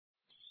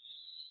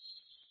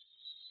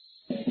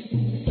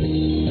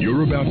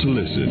about to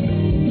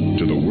listen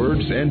to the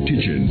words and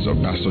teachings of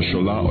Pastor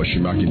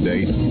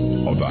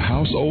Olusola of the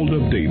Household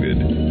of David.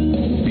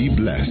 Be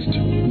blessed.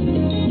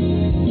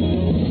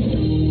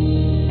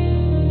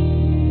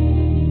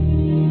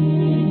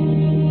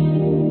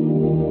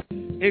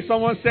 If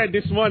someone said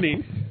this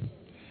morning,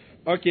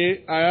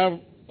 okay, I have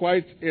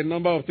quite a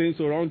number of things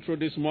to run through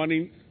this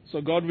morning, so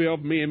God will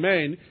help me,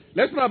 amen.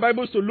 Let's put our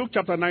Bibles to Luke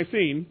chapter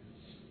 19,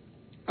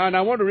 and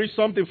I want to read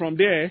something from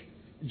there.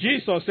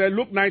 Jesus said,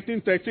 Luke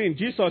 19:13,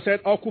 Jesus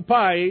said,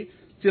 occupy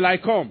till I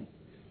come.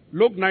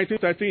 Luke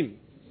 19:13.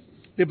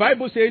 The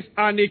Bible says,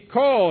 and he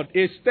called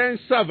his 10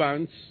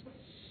 servants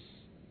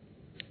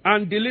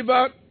and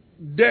delivered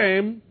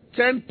them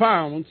 10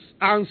 pounds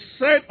and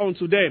said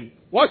unto them,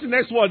 what's the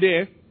next word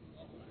there?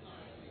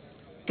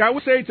 Can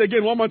we say it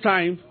again one more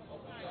time?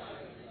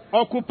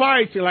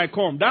 Occupy till I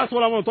come. That's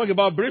what I want to talk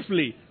about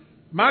briefly.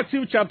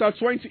 Matthew chapter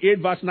 28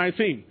 verse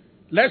 19.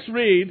 Let's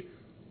read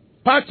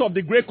part of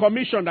the Great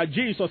Commission that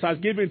Jesus has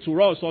given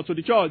to us or to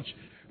the church.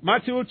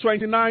 Matthew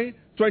 28,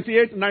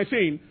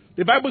 19.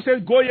 The Bible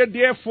says, go ye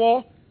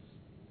therefore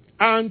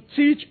and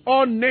teach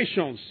all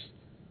nations,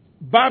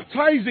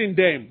 baptizing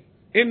them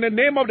in the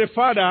name of the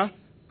Father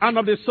and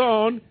of the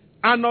Son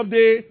and of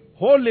the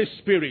Holy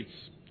Spirit.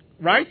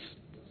 Right?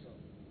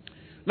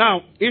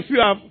 Now, if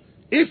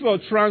your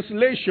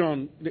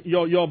translation,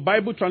 your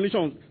Bible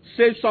translation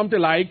says something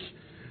like,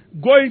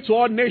 go into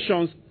all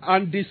nations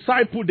and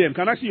disciple them.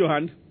 Can I see your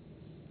hand?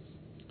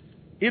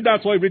 If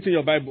that's what is written in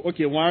your Bible.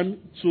 Okay, 1,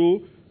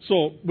 2.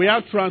 So we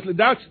have translated.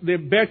 That's the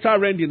better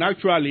rendering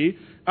actually.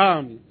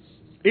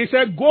 It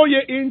said, go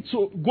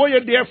ye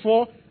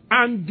therefore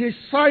and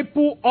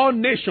disciple all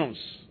nations.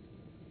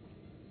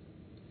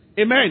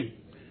 Amen.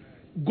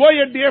 Go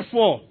ye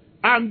therefore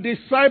and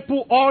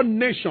disciple all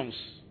nations.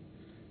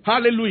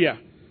 Hallelujah.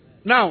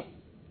 Now,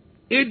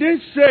 it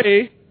didn't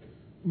say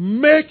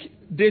make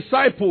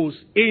disciples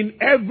in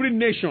every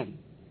nation.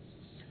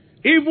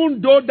 Even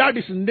though that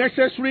is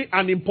necessary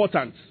and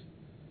important.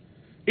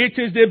 It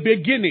is the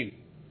beginning.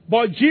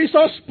 But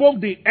Jesus spoke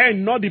the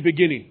end, not the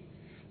beginning.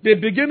 The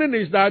beginning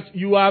is that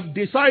you have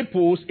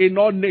disciples in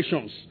all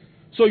nations.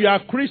 So you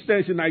have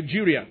Christians in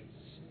Nigeria.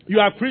 You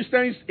have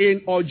Christians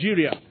in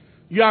Algeria.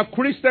 You have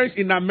Christians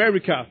in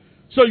America.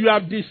 So you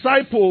have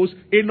disciples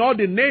in all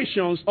the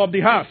nations of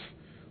the earth.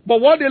 But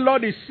what the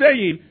Lord is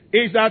saying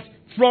is that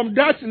from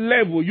that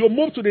level, you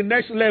move to the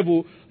next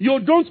level. You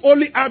don't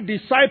only have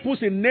disciples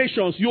in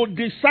nations, you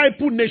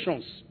disciple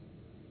nations.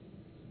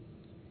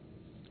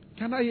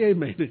 Can I hear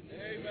amen? Amen?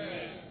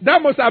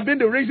 That must have been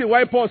the reason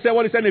why Paul said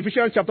what he said in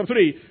Ephesians chapter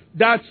 3,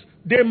 that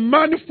the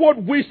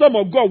manifold wisdom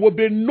of God will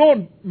be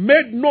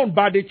made known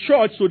by the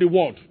church to the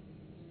world.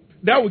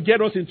 That will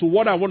get us into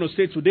what I want to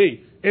say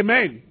today.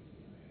 Amen.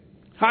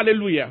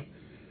 Hallelujah.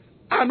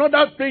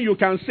 Another thing you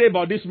can say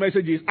about this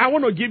message is, I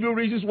want to give you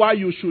reasons why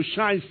you should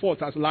shine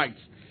forth as light.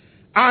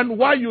 And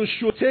why you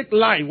should take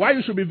life. Why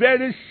you should be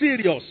very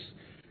serious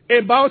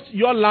about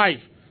your life.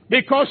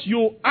 Because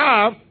you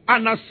have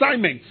an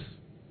assignment.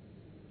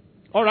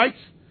 Alright?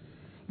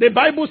 The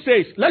Bible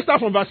says, let's start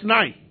from verse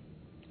 9.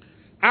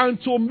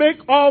 And to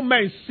make all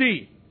men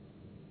see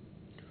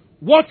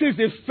what is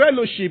the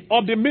fellowship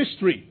of the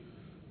mystery,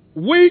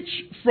 which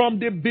from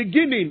the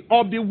beginning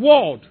of the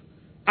world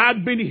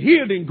had been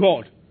hid in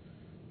God.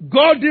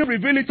 God didn't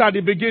reveal it at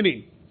the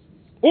beginning.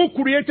 Who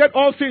created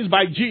all things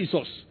by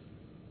Jesus.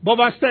 But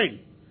verse 10.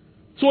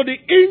 To the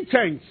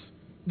intent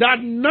that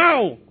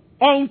now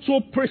unto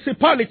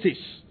principalities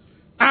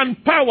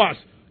and powers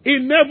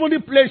in heavenly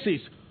places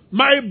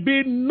might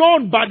be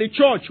known by the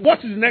church.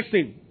 What is the next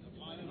thing?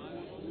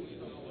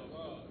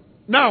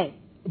 Now,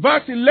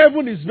 verse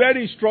 11 is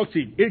very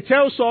instructive. It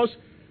tells us,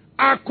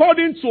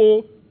 according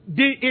to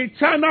the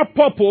eternal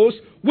purpose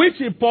which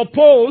he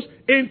proposed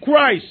in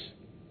Christ.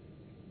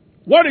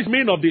 What is the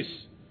meaning of this?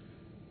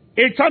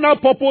 Eternal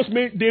purpose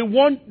means they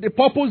want the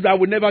purpose that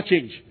will never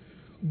change.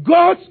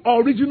 God's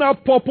original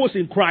purpose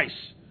in Christ,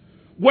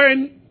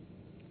 when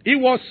he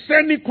was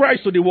sending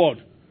Christ to the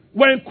world,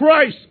 when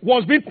Christ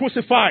was being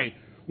crucified,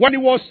 when he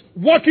was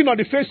walking on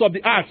the face of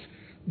the earth,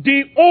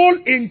 the whole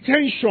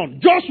intention,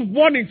 just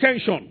one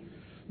intention,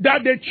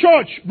 that the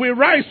church will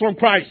rise from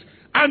Christ,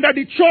 and that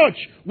the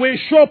church will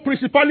show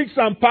principalities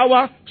and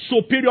power,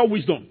 superior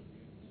wisdom.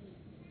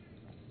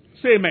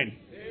 Say amen.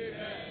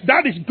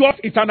 That is God's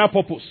eternal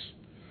purpose.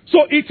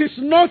 So it is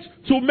not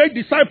to make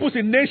disciples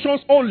in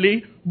nations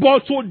only,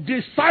 but to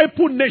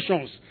disciple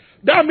nations.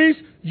 That means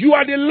you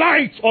are the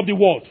light of the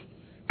world.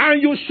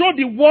 And you show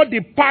the world the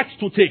path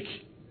to take.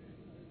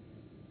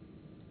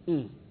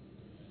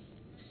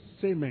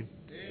 Say amen.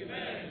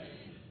 Amen.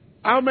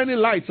 How many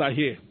lights are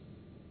here?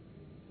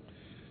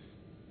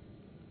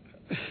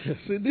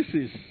 See, this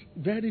is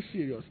very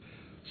serious.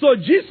 So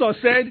Jesus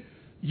said,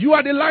 you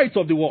are the light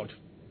of the world.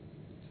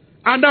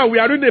 And now we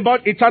are reading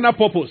about eternal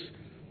purpose.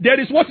 There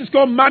is what is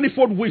called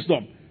manifold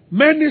wisdom.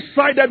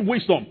 Many-sided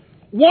wisdom.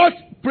 What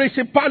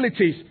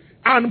principalities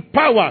and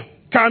power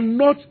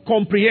cannot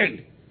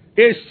comprehend,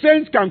 a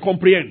saint can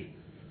comprehend.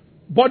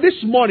 But this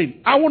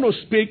morning, I want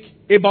to speak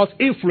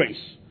about influence.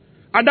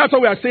 And that's why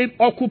we are saying,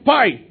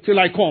 occupy till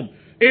I come.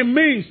 It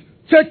means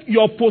take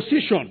your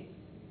position.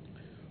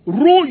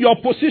 Rule your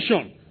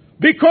position.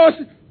 Because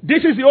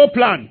this is the whole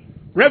plan.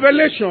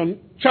 Revelation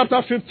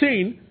chapter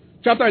 15,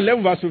 chapter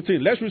 11 verse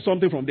 15. Let's read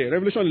something from there.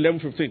 Revelation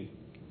 11:15.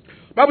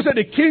 Bible said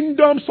the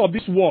kingdoms of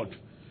this world.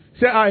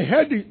 Say, I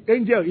heard the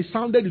angel, he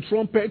sounded the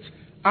trumpet,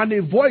 and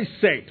a voice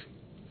said,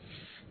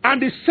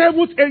 and the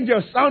seventh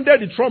angel sounded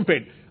the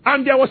trumpet,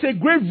 and there was a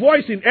great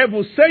voice in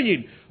heaven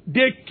saying,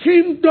 the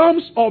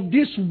kingdoms of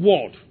this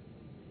world.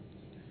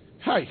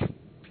 Hi.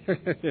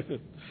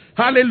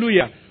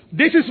 Hallelujah.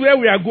 This is where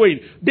we are going.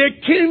 The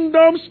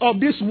kingdoms of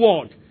this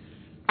world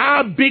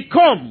are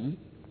become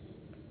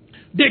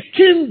the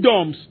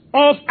kingdoms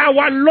of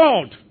our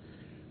Lord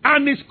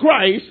and his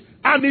Christ,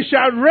 and he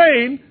shall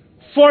reign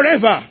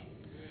forever.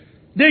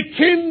 The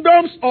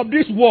kingdoms of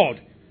this world,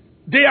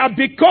 they have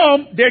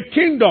become the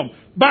kingdom.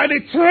 By the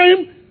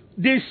time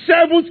the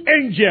seventh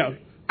angel,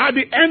 at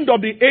the end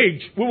of the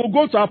age, we will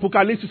go to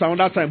Apocalypse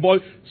another time,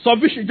 but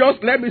sufficient,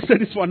 just let me say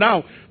this for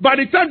now. By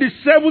the time the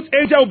seventh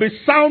angel will be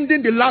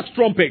sounding the last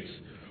trumpets,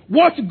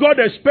 what God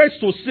expects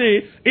to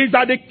see is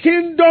that the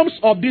kingdoms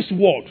of this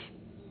world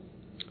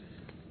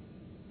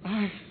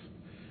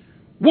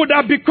would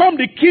have become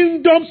the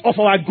kingdoms of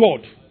our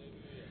God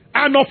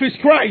and of his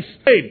Christ.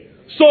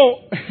 So,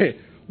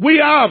 we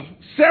have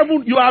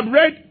seven, you have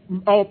read,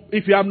 or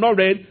if you have not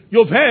read,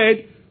 you've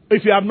heard.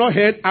 If you have not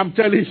heard, I'm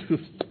telling you.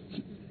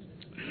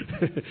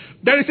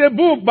 There is a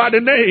book by the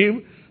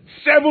name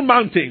Seven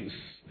Mountains.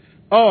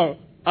 Oh,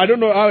 I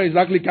don't know how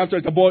exactly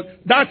captured it, but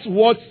that's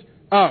what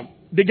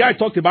the guy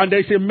talked about. There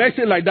is a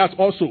message like that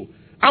also.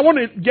 I want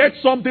to get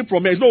something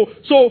from it.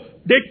 So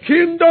the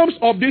kingdoms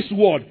of this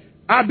world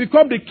have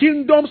become the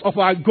kingdoms of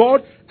our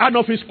God and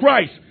of his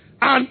Christ,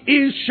 and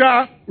he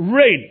shall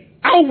reign.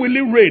 How will he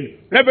reign?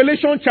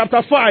 Revelation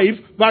chapter 5,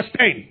 verse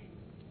 10.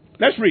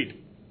 Let's read.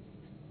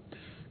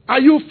 Are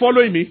you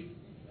following me?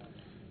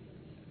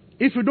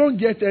 If you don't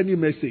get any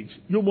message,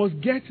 you must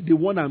get the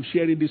one I'm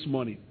sharing this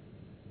morning.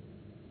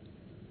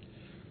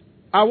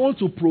 I want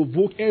to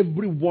provoke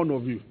every one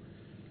of you.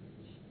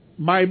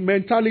 My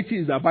mentality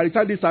is that by the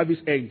time this service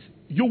ends,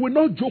 you will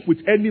not joke with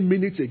any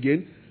minute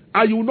again,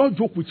 and you will not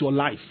joke with your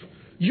life.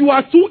 You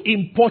are too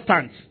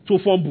important to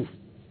fumble.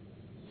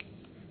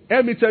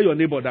 Let me tell your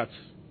neighbor that.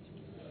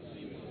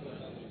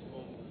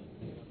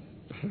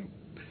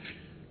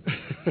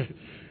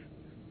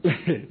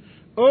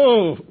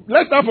 Oh,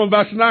 let's start from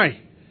verse 9.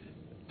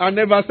 I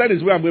never said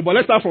this where I'm going, but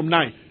let's start from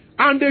 9.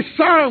 And they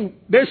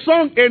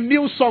sung a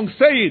new song,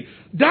 saying,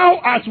 Thou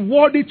art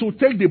worthy to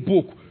take the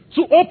book,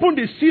 to open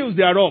the seals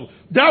thereof.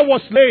 Thou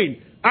wast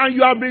slain, and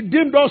you have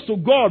redeemed us to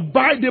God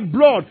by the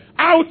blood,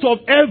 out of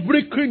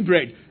every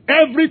kindred,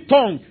 every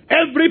tongue,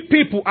 every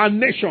people and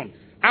nation.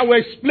 I will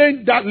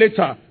explain that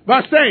later.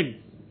 Verse 10.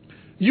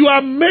 You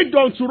have made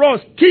unto us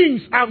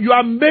kings, and you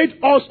have made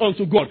us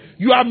unto God.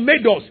 You have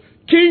made us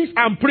kings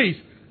and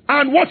priests.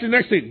 And what's the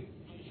next thing?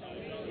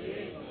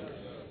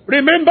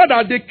 Remember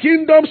that the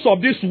kingdoms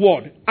of this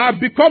world have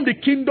become the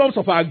kingdoms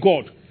of our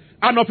God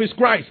and of his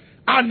Christ,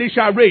 and they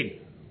shall reign.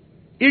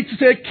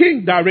 It's a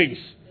king that reigns.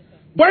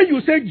 When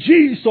you say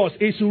Jesus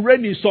is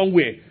reigning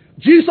somewhere,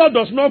 Jesus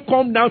does not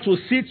come down to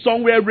sit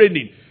somewhere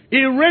reigning.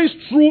 He reigns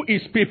through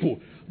his people.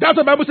 That's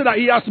what the Bible says, that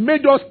he has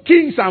made us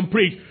kings and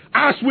priests.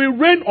 As we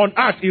reign on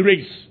earth, he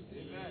reigns.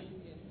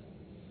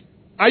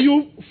 Are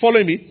you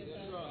following me? Yes,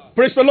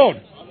 praise the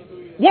Lord.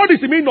 What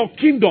is the meaning of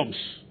kingdoms?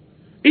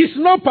 It's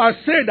not per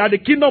se that the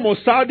kingdom of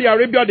Saudi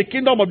Arabia, the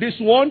kingdom of this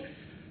one,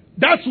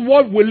 that's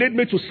what will lead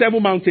me to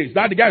 7 mountains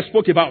that the guy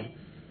spoke about.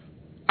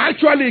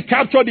 Actually, he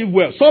captured it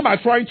well. Some are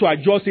trying to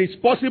adjust it.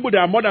 It's possible there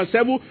are more than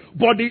 7,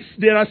 but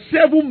there are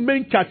 7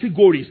 main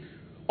categories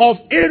of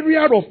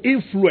area of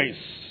influence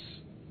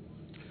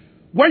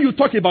when you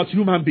talk about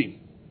human being.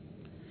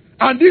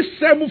 And these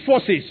 7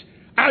 forces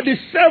are the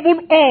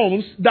 7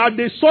 horns that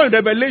they saw in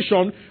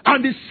Revelation,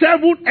 and the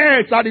 7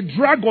 heads that the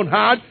dragon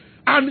had,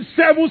 and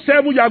 7,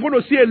 you are going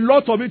to see a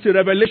lot of it in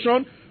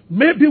Revelation.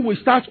 Maybe we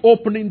start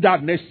opening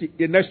that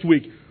next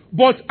week.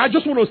 But I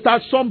just want to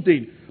start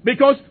something,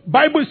 because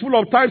Bible is full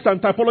of types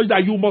and typology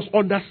that you must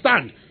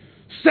understand.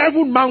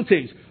 7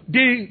 mountains.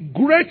 The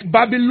great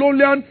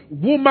Babylonian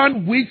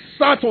woman which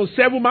sat on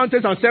 7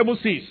 mountains and 7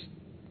 seas.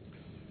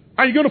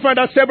 And you're going to find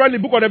that several in the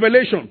book of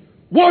Revelation.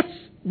 What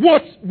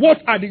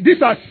are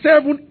these are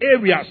 7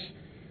 areas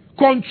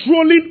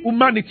controlling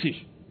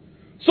humanity.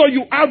 So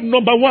you have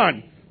number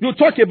 1. You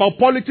talk about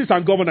politics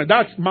and governance.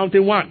 That's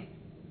mountain 1.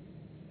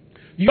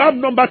 You have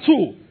number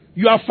 2.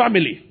 You have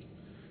family.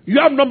 You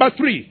have number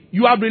 3.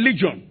 You have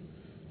religion.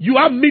 You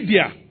have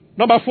media.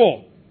 Number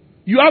 4.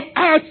 You have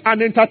arts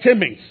and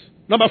entertainment.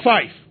 Number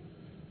 5.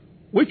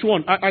 Which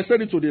one? I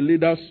said it to the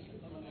leaders.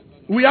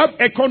 We have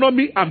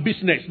economy and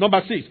business.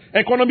 Number 6.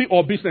 Economy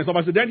or business.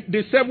 Number 6. Then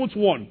the 7th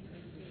one.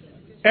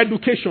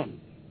 Education.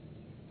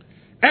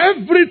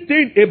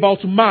 Everything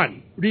about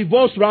man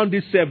revolves around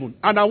this 7.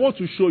 And I want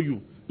to show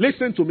you.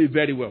 Listen to me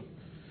very well.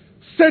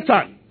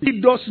 Satan,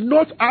 he does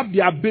not have the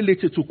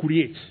ability to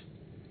create.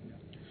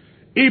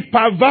 He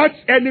perverts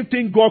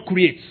anything God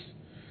creates.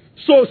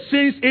 So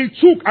since he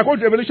took,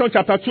 according to Revelation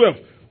chapter 12,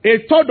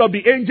 a third of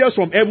the angels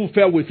from heaven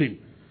fell with him.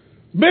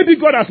 Maybe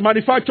God has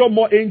manufactured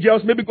more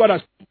angels. Maybe God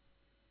has...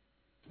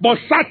 But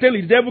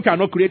certainly the devil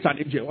cannot create an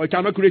angel or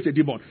cannot create a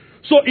demon.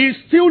 So he's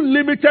still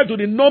limited to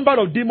the number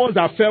of demons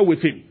that fell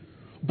with him.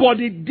 But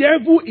the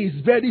devil is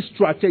very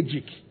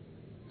strategic.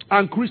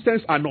 And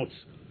Christians are not.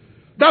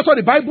 That's why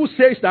the Bible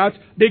says that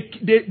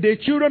the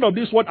children of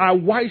this world are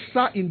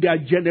wiser in their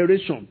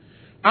generation.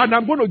 And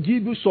I'm going to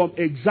give you some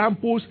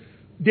examples.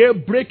 They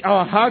break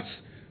our hearts.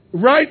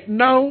 Right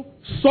now,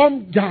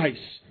 some guys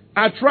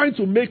are trying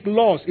to make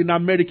laws in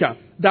America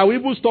that will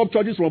even stop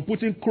churches from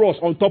putting cross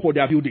on top of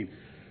their building.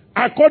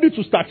 According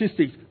to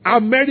statistics,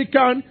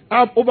 Americans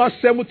have over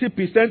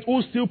 70%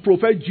 who still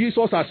profess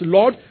Jesus as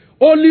Lord.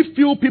 Only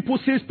few people,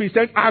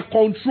 6%, are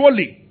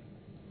controlling.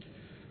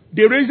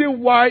 The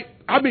reason why,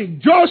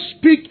 just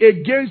speak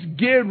against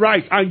gay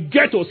rights and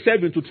get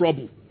yourself into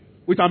trouble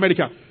with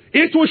America.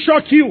 It will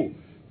shock you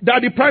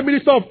that the Prime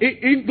Minister of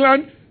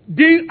England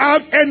didn't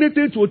have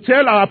anything to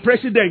tell our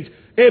president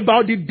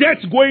about the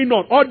deaths going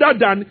on other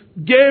than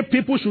gay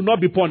people should not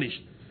be punished.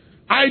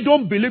 I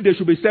don't believe they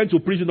should be sent to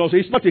prison also.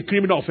 It's not a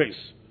criminal offense.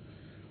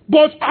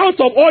 But out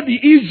of all the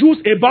issues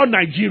about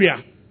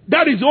Nigeria,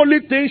 that is the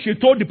only thing she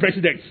told the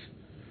president.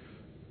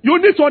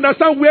 You need to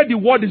understand where the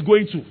world is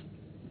going to.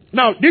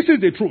 Now, this is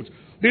the truth.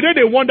 The day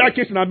they won that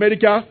case in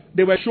America,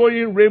 they were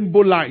showing rainbow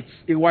lights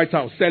in White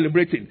House,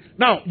 celebrating.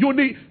 Now,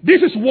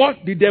 this is what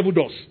the devil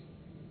does.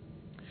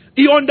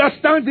 He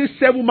understands these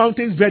 7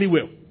 mountains very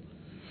well.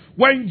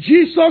 When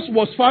Jesus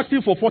was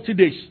fasting for 40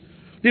 days,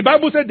 the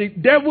Bible said the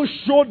devil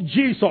showed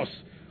Jesus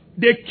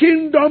the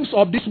kingdoms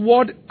of this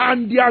world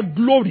and their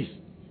glory.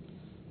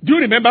 Do you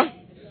remember?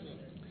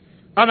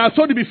 And I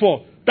told you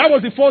before, that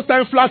was the first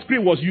time flat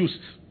screen was used.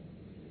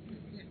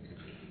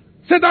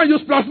 Satan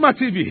used plasma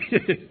TV.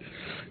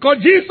 Because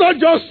Jesus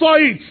just saw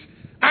it.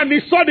 And he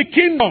saw the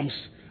kingdoms.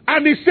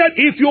 And he said,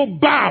 if you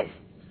bow.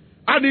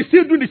 And he's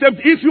still doing the same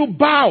thing. If you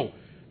bow,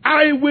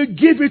 I will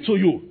give it to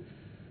you.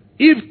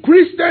 If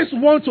Christians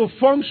want to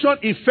function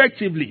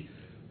effectively,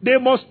 they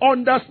must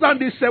understand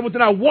this 7 things.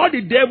 And what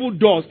the devil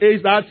does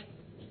is that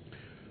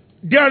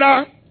there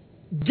are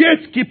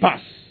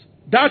gatekeepers.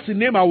 That's the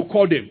name I will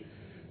call them.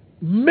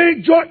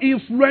 Major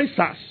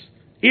influencers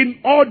in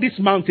all these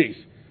mountains.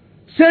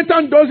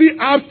 Satan doesn't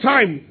have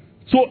time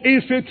to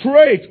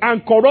infiltrate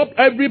and corrupt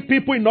every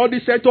people in all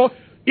this sector.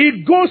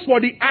 It goes for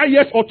the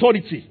highest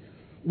authority.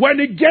 When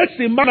he gets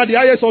the man at the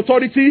highest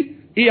authority,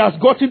 he has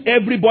gotten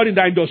everybody in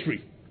the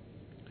industry.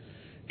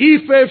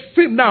 If a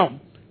film now,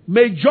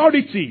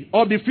 majority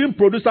of the film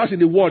producers in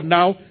the world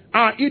now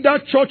are either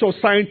Church of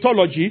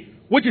Scientology,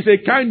 which is a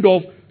kind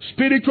of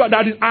spiritual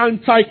that is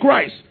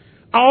antichrist,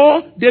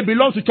 or they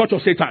belong to Church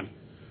of Satan.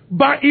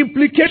 By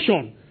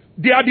implication,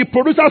 they are the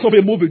producers of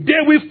a movie. They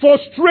will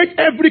frustrate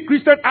every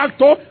Christian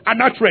actor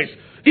and actress.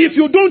 If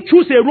you don't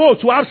choose a role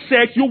to have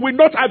sex, you will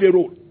not have a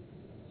role.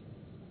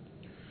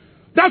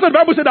 That's what the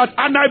Bible said that,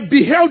 and I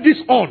beheld this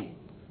on.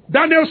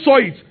 Daniel saw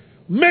it,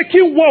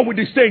 making war with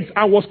the saints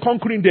and was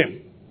conquering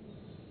them.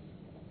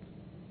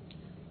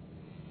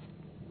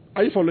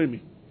 Are you following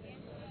me?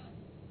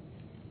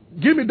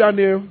 Give me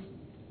Daniel.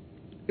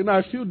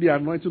 I feel the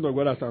anointing of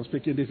God as I'm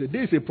speaking. This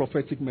is a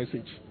prophetic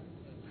message.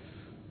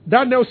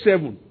 Daniel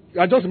 7.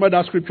 I just remember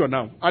that scripture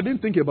now. I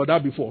didn't think about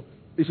that before.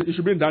 It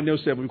should be in Daniel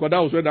 7 because that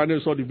was where Daniel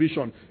saw the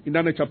vision in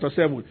Daniel chapter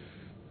 7.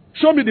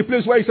 Show me the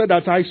place where he said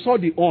that I saw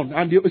the horn.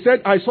 And he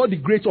said, I saw the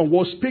great horn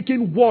was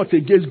speaking words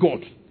against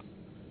God.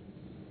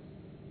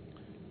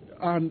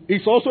 And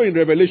it's also in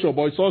Revelation,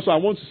 but it's also, I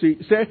want to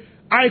say,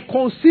 I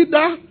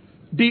consider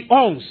the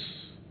horns.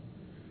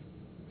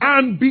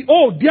 And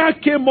behold, there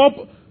came up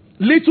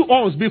little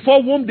horns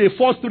before whom the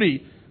first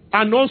 3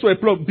 and horns were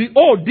plucked.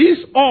 Behold, this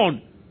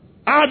horn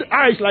had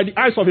eyes like the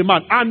eyes of a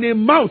man and a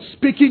mouth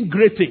speaking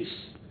great things.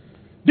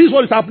 This is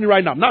what is happening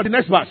right now. Now the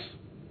next verse.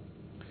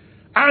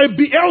 I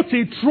beheld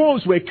till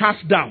thrones were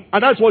cast down.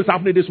 And that's what is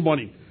happening this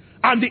morning.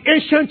 And the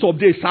ancient of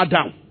days sat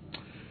down.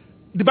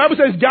 The Bible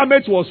says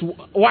garment was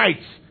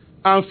white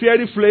and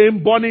fiery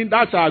flame burning.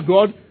 That's our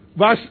God.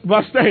 Verse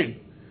 10.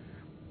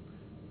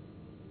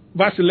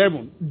 Verse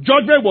 11.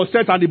 Judgment was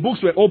set and the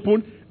books were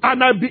opened.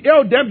 And I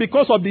beheld them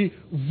because of the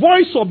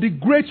voice of the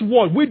great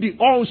word which the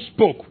horn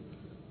spoke.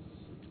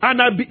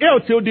 And I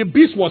beheld till the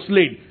beast was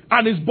slain,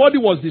 and his body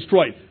was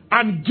destroyed,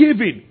 and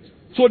given.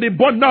 So the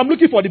body. Now I'm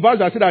looking for the verse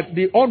that said that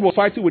the horn was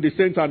fighting with the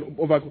saints and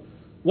over.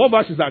 What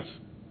verse is that?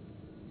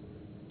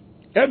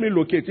 Help me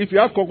locate. If you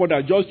have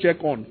concordance, just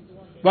check on.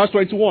 Verse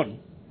 21.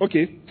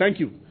 Okay, thank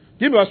you.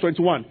 Give me verse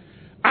 21.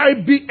 I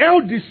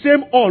beheld the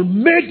same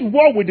horn made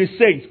war with the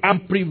saints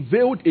and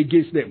prevailed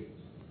against them.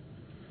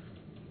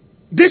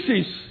 This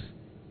is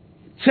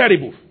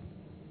terrible.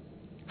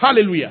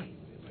 Hallelujah.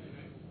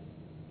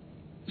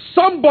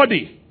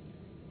 Somebody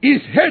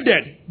is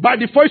headed by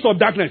the voice of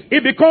darkness. He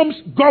becomes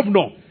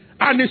governor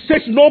and he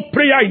says no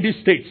prayer in these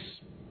states.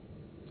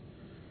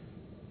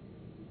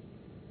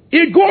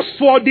 He goes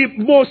for the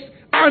most,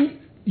 and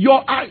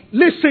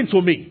listen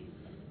to me.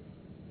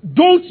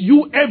 Don't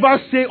you ever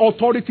say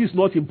authority is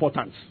not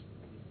important.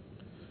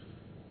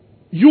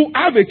 You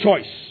have a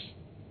choice.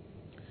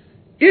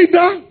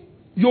 Either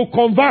you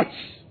convert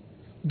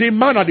the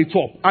man at the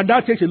top, and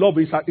that takes a lot of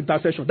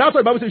intercession. That's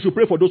why the Bible says you should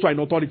pray for those who are in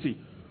authority.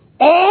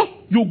 Or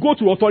you go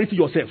to authority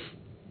yourself.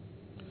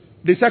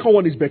 The second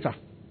one is better.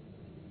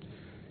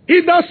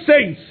 Either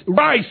saints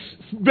rise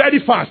very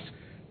fast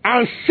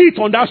and sit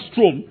on that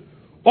throne,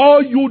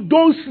 or you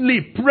don't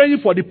sleep praying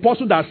for the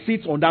person that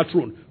sits on that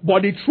throne.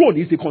 But the throne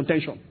is the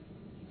contention.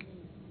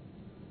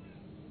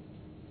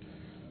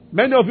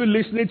 Many of you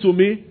listening to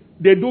me,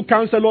 they do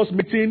counselors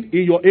meeting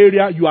in your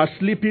area, you are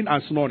sleeping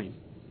and snoring.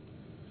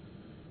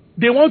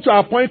 They want to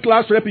appoint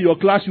class rep in your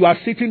class, you are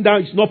sitting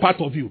down, it's not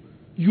part of you.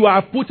 You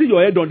are putting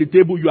your head on the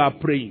table, you are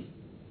praying.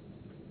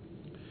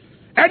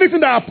 Anything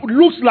that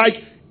looks like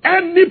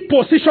any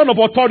position of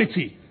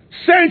authority,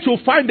 saints will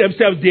find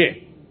themselves there.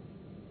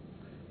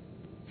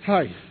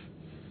 Hi.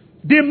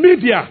 The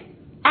media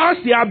has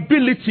the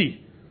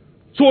ability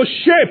to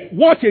shape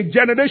what a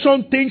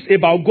generation thinks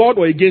about God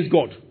or against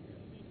God.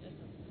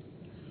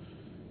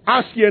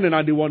 Ask CNN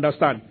and they will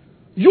understand.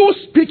 You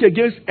speak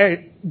against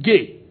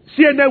gay,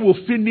 CNN will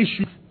finish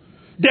you.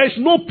 There is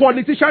no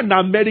politician in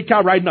America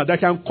right now that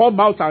can come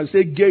out and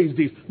say gay is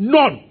this.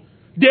 None.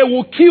 They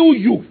will kill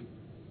you.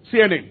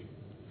 CNN.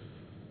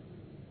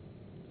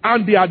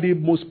 And they are the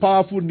most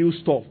powerful news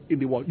stuff in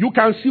the world. You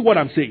can see what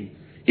I'm saying.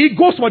 It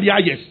goes for the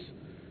highest.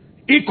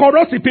 It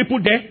corrupts the people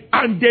there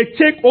and they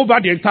take over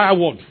the entire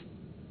world.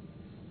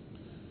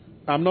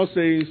 I'm not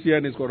saying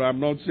CNN is corrupt. I'm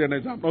not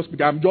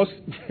speaking. I'm just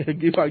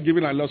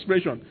giving an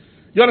illustration.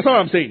 You understand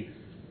what I'm saying?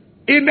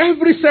 In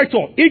every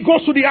sector, it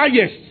goes to the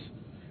highest.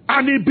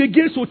 And it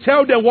begins to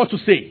tell them what to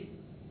say.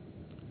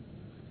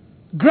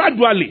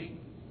 Gradually,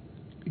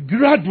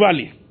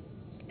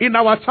 in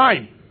our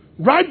time,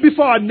 right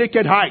before our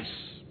naked eyes,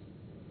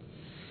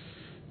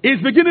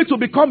 it's beginning to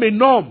become a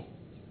norm.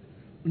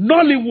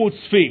 Nollywood's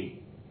fame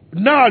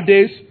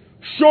nowadays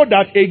show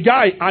that a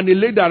guy and a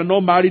lady that are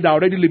not married are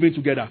already living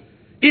together.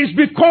 It's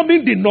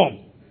becoming the norm.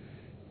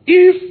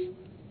 If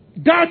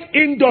that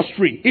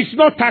industry is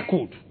not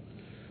tackled,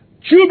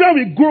 children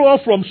will grow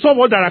up from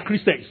someone that are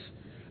Christians.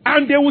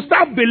 And they will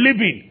start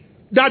believing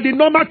that the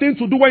normal thing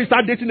to do when you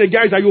start dating a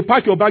guy is that you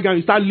pack your bag and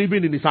you start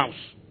living in his house.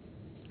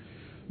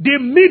 The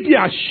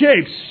media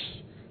shapes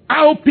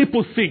how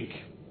people think.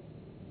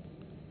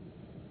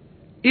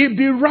 If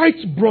the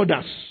Wright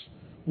brothers,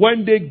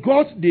 when they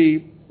got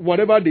when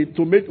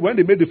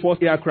they made the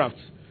first aircraft,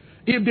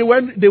 if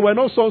they were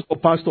not sons of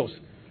pastors,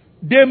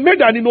 they made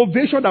an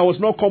innovation that was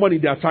not common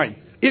in their time.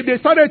 If they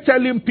started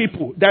telling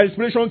people that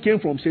inspiration came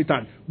from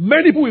Satan,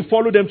 many people will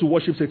follow them to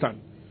worship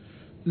Satan.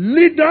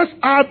 Leaders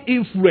have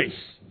influence,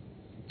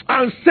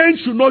 and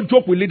saints should not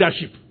joke with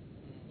leadership.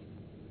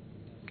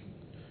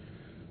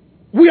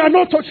 We are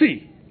not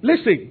touching.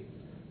 Listen,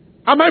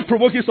 am I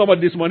provoking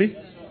somebody this morning?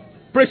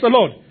 Praise the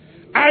Lord.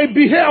 I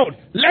beheld,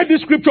 let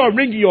this scripture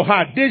ring in your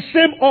heart. The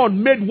same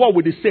horn made war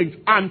with the saints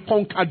and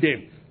conquered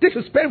them. This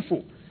is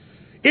painful.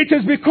 It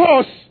is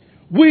because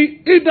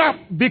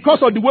because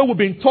of the way we've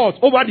been taught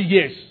over the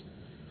years.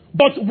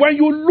 But when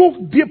you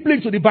look deeply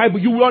into the Bible,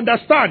 you will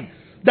understand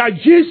that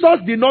Jesus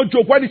did not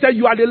joke when he said,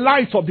 you are the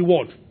light of the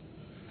world.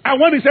 And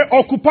when he said,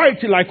 occupy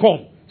till I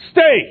come.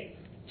 Stay.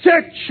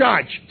 Take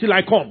charge till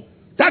I come.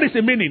 That is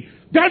the meaning.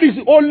 That is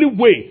the only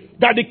way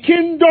that the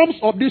kingdoms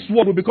of this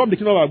world will become the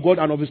kingdom of God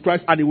and of his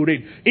Christ, and he will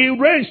reign. He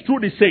reigns through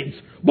the saints.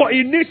 But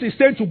he needs his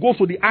saints to go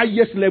to the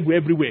highest level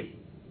everywhere.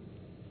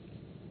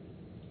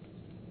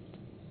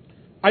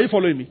 Are you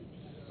following me?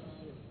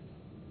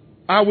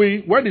 And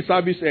when the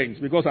service ends,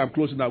 because I'm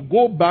closing now,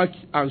 go back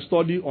and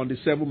study on the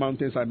 7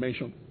 mountains I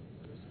mentioned.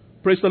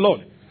 Praise the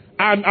Lord.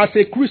 And as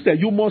a Christian,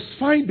 you must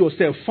find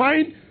yourself.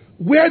 Find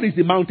where is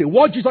the mountain.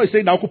 What Jesus is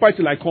saying, occupy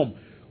till I come.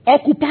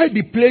 Occupy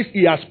the place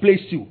he has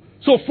placed you.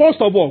 So first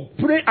of all,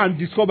 pray and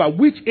discover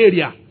which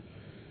area.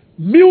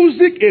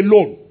 Music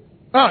alone.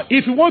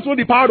 If you want to know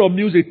the power of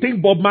music,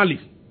 think Bob Marley.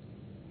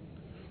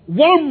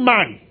 One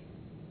man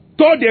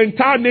taught the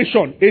entire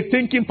nation a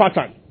thinking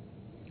pattern.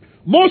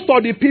 Most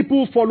of the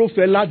people who follow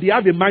Fela, they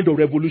have a mind of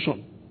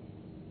revolution.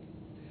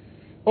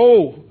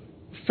 Oh,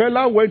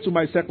 Fela went to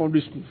my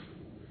secondary school.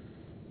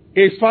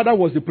 His father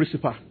was the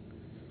principal.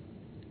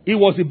 He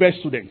was the best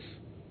student.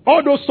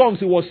 All those songs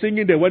he was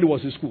singing there when he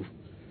was in school.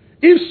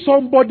 If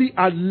somebody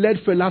had led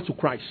Fela to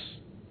Christ,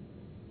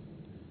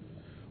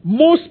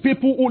 most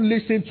people who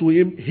listen to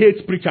him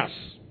hate preachers.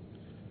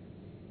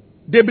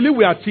 They believe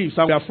we are thieves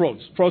and we are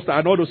frauds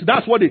and all those.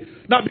 That's what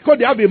now because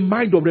they have a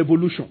mind of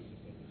revolution.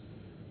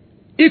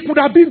 It could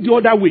have been the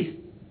other way.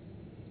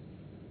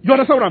 You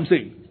understand what I'm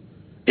saying?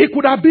 It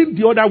could have been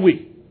the other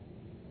way.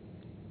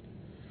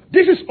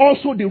 This is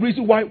also the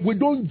reason why we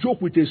don't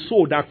joke with a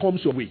soul that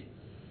comes your way.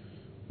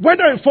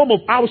 Whether in form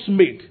of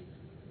housemaid,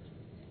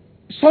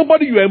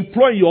 somebody you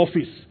employ in your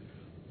office,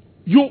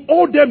 you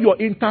owe them your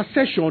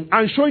intercession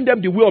and showing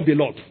them the way of the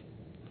Lord.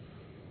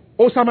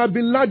 Osama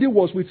bin Laden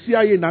was with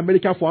CIA in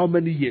America for how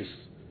many years?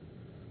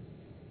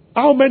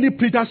 How many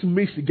preachers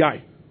missed the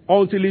guy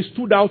until he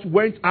stood out,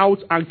 went out,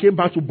 and came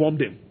back to bomb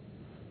them?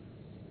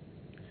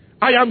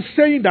 I am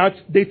saying that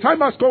the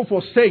time has come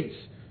for saints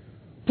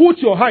Put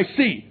your eyes,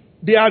 see,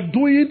 they are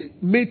doing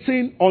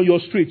meeting on your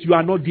street, you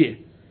are not there.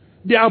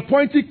 They are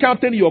appointing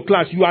captain in your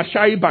class, you are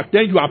shying back,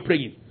 then you are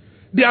praying.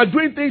 They are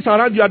doing things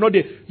around you, are not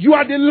there. You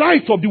are the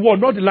light of the world,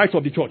 not the light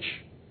of the church.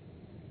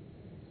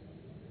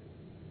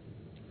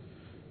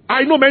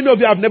 I know many of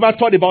you have never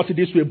thought about it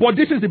this way, but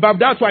this is the Bible.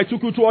 That's why I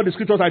took you through all the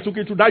scriptures I took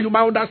you through, that you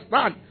might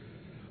understand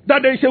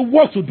that there is a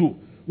work to do.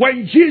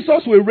 When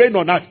Jesus will reign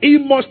on earth, he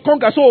must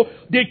conquer. So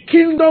the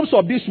kingdoms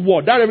of this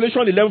world, that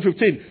Revelation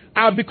 11:15,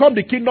 have become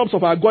the kingdoms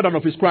of our God and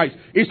of his Christ.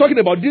 He's talking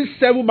about these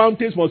 7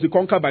 mountains must be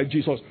conquered by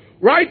Jesus.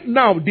 Right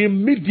now, the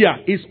media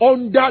is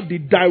under the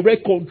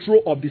direct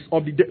control of the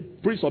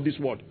prince of this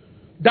world.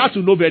 That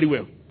you know very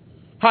well.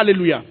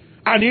 Hallelujah.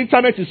 And the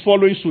internet is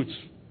following suit.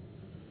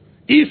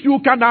 If you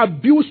can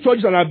abuse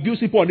churches and abuse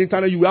people on the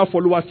internet, you will have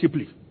followers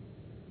cheaply.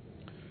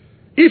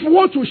 If you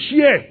want to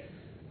share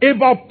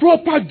about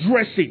proper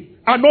dressing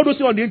and all those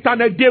things on the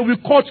internet, they will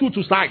cut you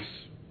to size.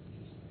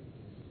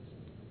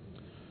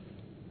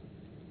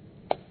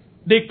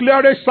 The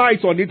clearest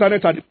sites on the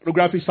internet are the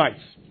pornography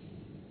sites.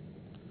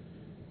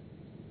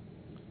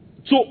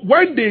 So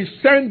when they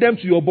send them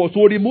to your boss,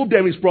 to remove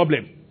them is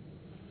problem.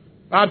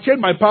 I've changed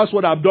my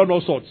password, I've done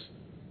all sorts.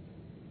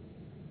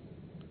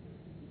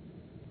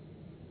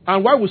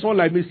 And why would someone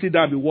like me sit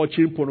there and be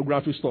watching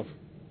pornography stuff?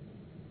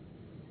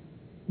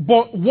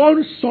 But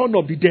one son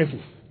of the devil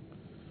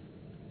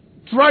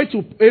tried to,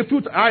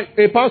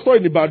 a pastor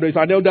in Ibadan is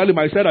an elderly,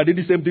 I said I did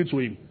the same thing to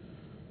him.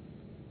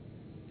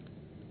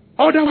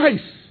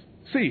 Otherwise,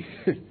 see,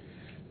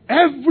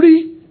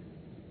 every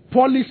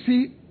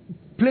policy,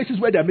 places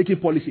where they are making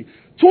policy,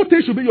 2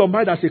 things should be in your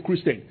mind as a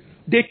Christian: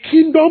 the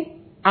kingdom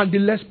and the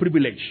less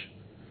privileged.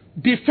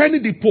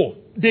 Defending the poor.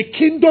 The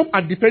kingdom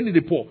and defending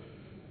the poor.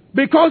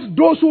 Because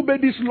those who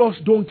made these laws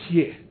don't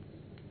care.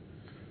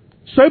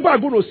 So people are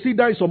going to sit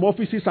down in some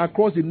offices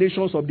across the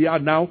nations of the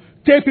earth now,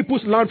 take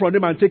people's land from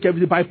them and take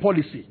everything by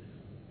policy.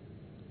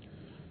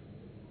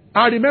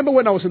 I remember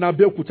when I was in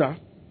Abeokuta,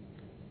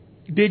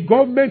 the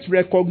government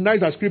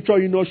recognized that Scripture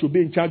Union should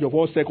be in charge of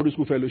all secondary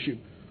school fellowship.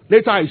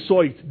 Later I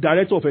saw it.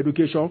 Director of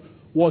Education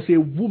was a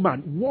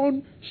woman,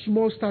 one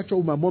small stature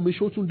woman, Mommy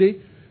Shotunde.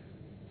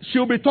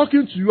 She'll be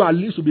talking to you, at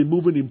least will be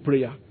moving in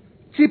prayer.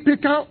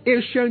 Typical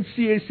Asian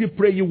CAC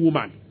praying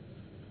woman.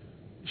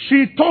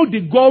 She told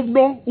the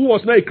governor, who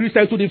was not a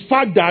Christian, to the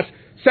fact that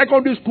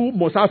secondary school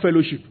must have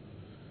fellowship.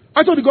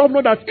 I told the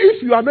governor that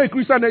if you are not a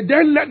Christian,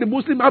 then let the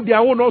Muslim have their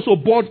own also.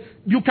 But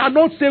you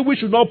cannot say we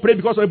should not pray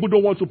because people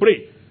don't want to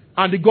pray.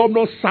 And the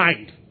governor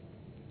signed.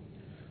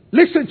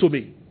 Listen to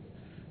me.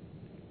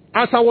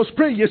 As I was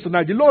praying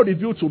yesterday, the Lord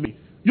revealed to me.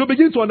 You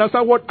begin to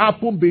understand what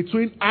happened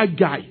between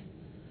Haggai.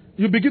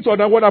 You begin to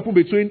understand what happened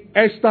between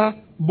Esther,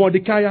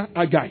 Mordecai,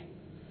 Haggai.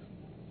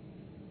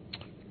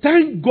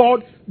 Thank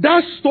God,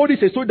 that story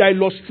is a story that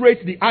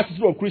illustrates the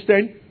attitude of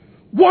Christians.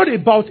 What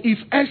about if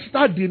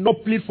Esther did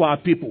not plead for her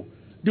people?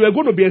 They were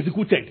going to be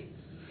executed.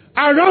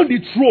 Around the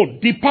throne,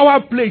 the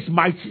power play is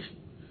mighty.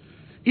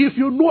 If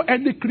you know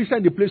any Christian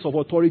in the place of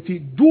authority,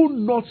 do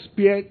not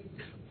spare,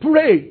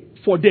 pray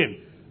for them.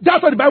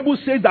 That's what the Bible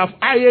says, that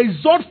I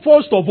exhort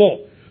first of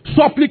all,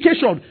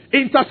 supplication,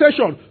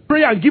 intercession,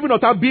 prayer and giving of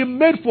thanks be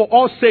made for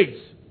all saints.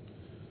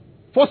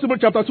 1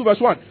 Timothy chapter 2 verse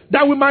 1.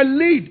 That we might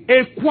lead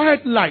a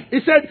quiet life. He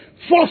said,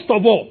 first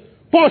of all.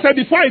 Paul said,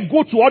 before I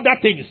go to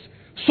other things,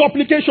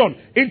 supplication,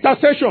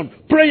 intercession,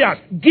 prayers,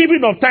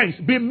 giving of thanks,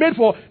 be made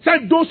for,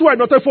 said those who are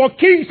not for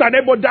kings and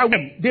everybody that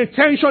the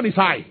tension is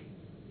high.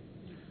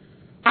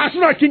 As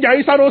soon as King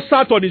Ahasuerus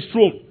sat on his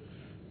throne,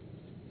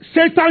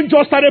 Satan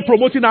just started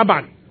promoting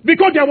Haman.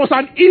 Because there was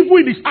an evil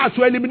in his heart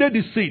to eliminate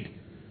the seed.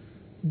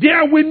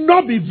 There will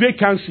not be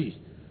vacancy.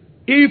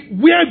 If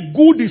where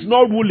good is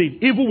not ruling,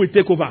 evil will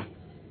take over.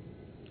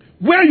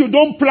 Where you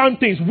don't plant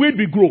things, weed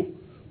will grow.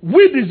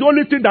 Weed is the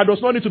only thing that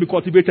does not need to be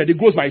cultivated. It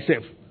grows by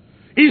itself.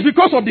 It's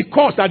because of the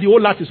curse that the whole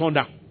lot is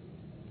under.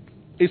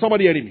 Is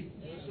somebody hearing me?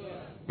 Yes,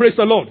 praise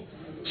the Lord.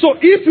 So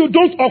if you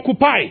don't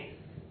occupy,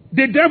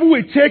 the devil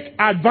will take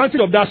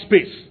advantage of that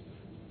space.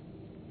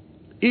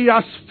 He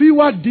has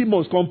fewer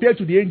demons compared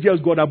to the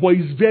angels God, but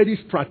he's very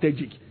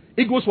strategic.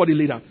 It goes for the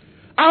leader.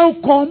 How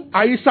come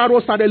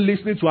Ahasuerus started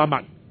listening to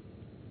Haman?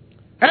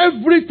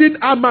 Everything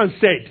Haman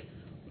said,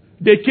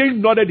 the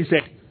king nodded his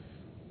head.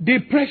 The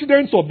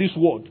presidents of this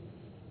world,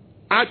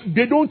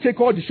 they don't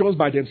take all decisions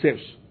by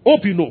themselves.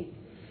 Hope you know.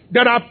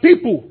 There are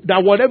people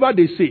that whatever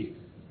they say,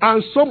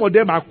 and some of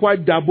them are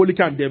quite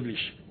diabolical and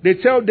devilish. They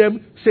tell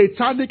them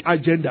satanic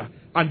agenda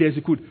and they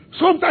execute.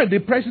 Sometimes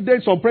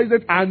some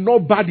presidents are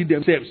not bad in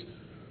themselves.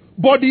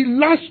 But the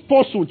last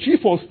person,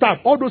 chief of staff,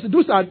 all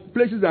those are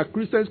places that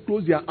Christians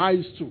close their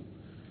eyes to.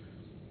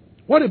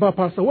 What about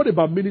pastor? What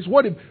about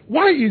ministry?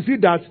 Why is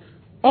it that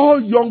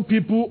all young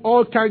people,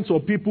 all kinds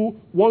of people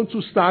want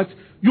to start?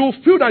 You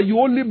feel that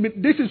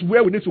this is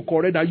where we need to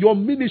correct that. Your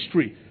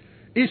ministry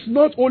is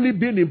not only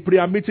being in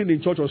prayer meeting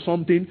in church or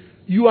something.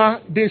 You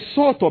are the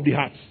salt of the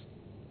heart.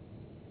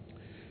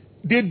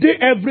 The day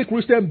every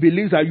Christian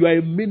believes that you are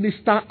a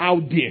minister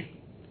out there,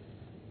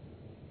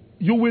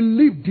 you will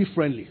live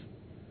differently.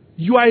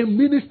 You are a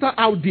minister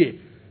out there.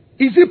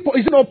 Is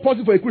it not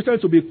possible for a Christian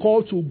to be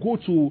called to go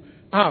to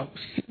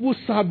civil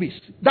service?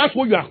 That's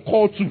what you are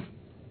called to.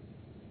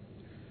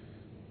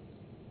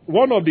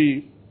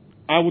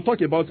 I will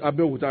talk about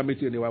Abel with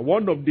Amity anyway.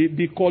 One of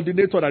the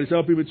coordinator that is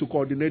helping me to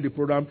coordinate the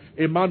program,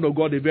 a man of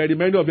God,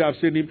 many of you have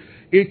seen him.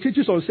 He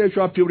teaches on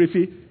sexual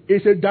purity.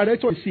 He's a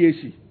director of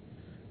CAC.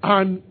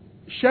 And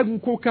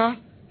Shegun Koka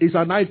is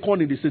an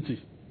icon in the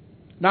city.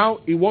 Now,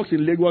 he works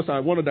in Lagos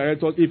as one of the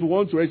directors. If you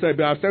want to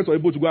register, I've sent or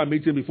able to go and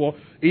meet him before.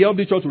 He helped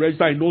the church to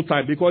register in no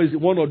time because he's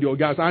one of the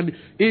organs. And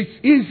it's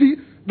easy.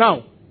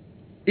 Now,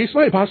 he's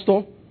not a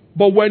pastor,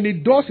 but when he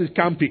does his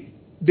camping,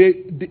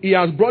 he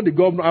has brought the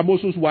governor,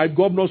 Amosu's wife,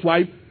 governor's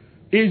wife.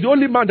 He's the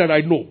only man that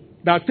I know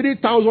that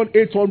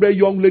 3,800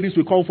 young ladies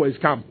will come for his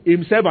camp,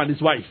 himself and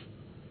his wife.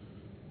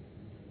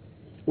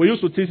 We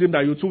used to teach him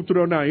that you took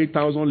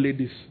 308,000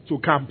 ladies to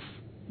camp.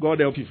 God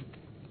help you.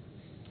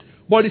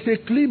 But he's a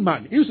clean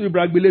man. He used to be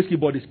Bragbileski,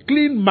 but he's a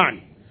clean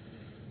man.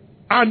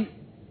 And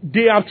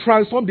they have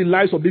transformed the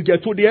lives of this girl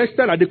to the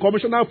extent that the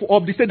commissioner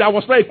of the state that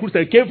was not a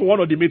Christian came for one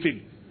of the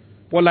meetings.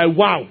 But like,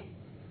 wow.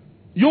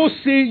 You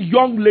see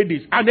young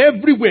ladies, and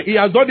everywhere. He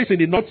has done this in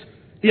the north.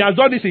 He has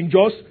done this in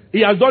Jos. He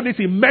has done this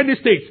in many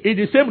states. It's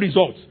the same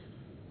results.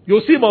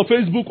 You see him on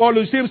Facebook, or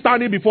you see him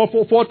standing before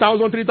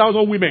 4,000,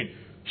 3,000 women,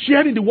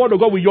 sharing the word of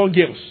God with young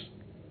girls.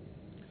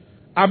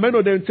 And many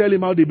of them tell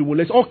him how they be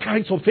molested. All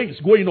kinds of things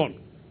going on.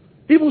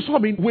 Even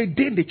some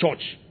within the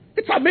church.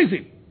 It's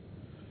amazing.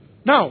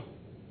 Now,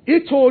 he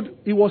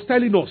was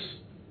telling us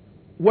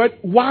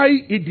why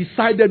he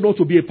decided not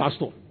to be a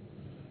pastor.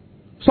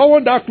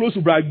 Someone that close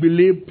to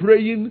Bragbile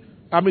praying,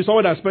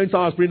 someone that spends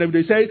hours praying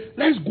every day, say,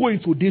 let's go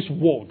into this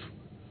world.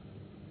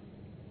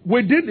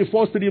 Within the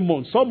first 3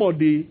 months, some of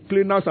the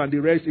cleaners and the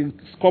rest in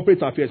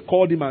corporate affairs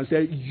called him and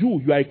said,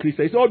 you are a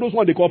Christian. He said, all those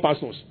ones they call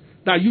pastors.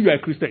 Now you are a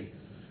Christian.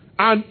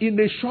 And in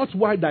a short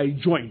while that he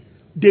joined,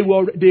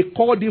 they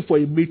called him for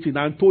a meeting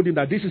and told him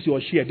that this is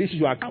your share, this is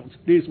your account,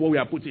 this is what we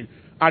are putting.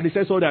 And he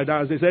said so that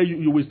they said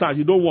you will start,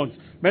 you don't want.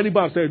 Many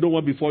people have said you don't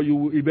want before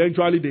you.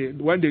 Eventually,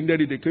 when they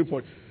needed it, they came for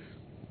it.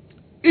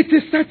 It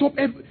is set up.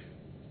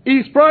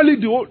 He's probably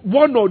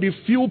one of the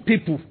few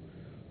people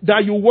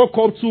that you walk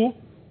up to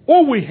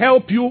who will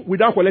help you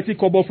without collecting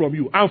cover from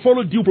you and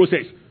follow due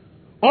process.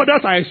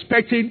 Others are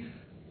expecting,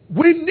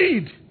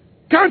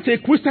 can't a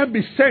Christian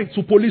be sent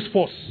to police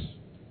force?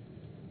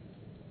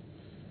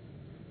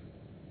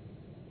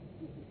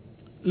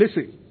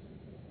 Listen,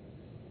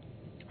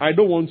 I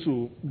don't want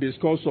to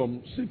discuss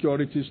some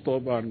security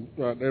stuff and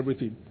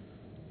everything,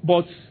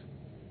 but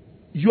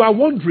you are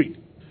wondering.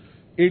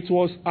 It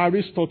was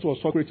Aristotle or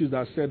Socrates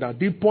that said that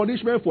the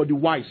punishment for the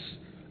wise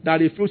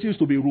that refuses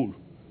to rule,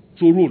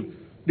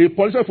 the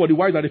punishment for the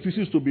wise that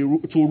refuses to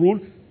rule,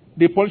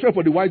 the punishment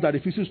for the wise that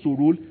refuses to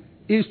rule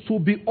is to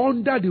be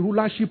under the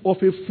rulership of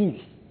a fool.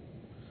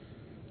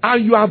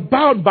 And you are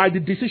bound by the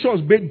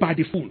decisions made by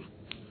the fool.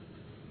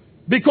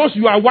 Because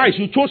you are wise,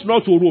 you chose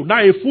not to rule.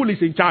 Now a fool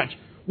is in charge.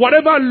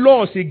 Whatever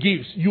laws he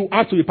gives, you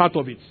have to be part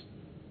of it.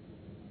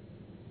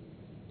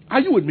 Are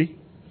you with me?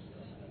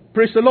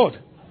 Praise the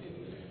Lord.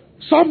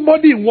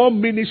 Somebody in one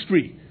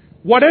ministry,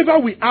 whatever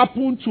will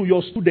happen to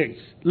your students,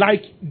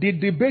 like the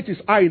debate is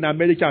high in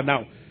America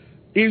now.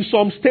 In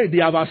some states, they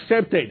have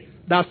accepted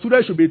that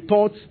students should be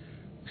taught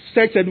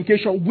sex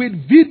education with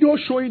video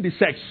showing the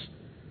sex.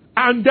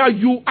 And that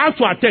you have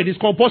to attend. It's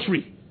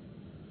compulsory.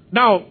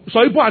 Now,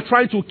 some people are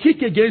trying to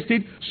kick against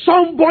it.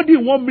 Somebody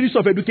in one ministry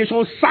of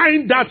education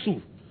signed that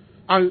too.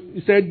 And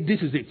he said,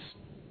 this is it.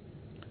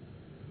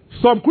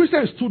 Some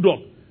Christians stood up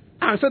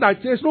and said that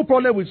there's no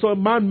problem with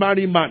some man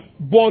marrying man,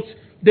 but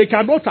they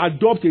cannot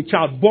adopt a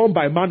child born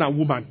by man and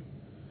woman.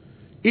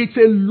 It's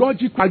a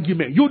logical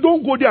argument. You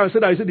don't go there and say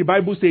that the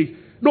Bible says.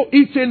 No,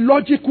 it's a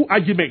logical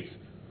argument.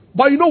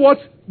 But you know what?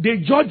 The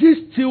judges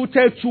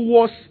tilted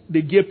towards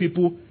the gay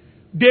people.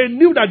 They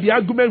knew that the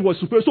argument was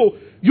superior. So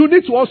you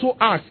need to also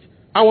ask.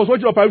 I was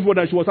watching a Bible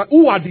and she was like,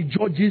 who are the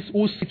judges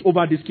who sit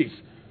over this case?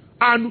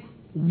 And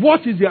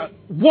what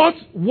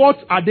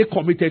are they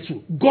committed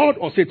to? God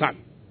or Satan?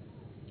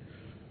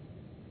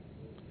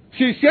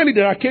 Sincerely,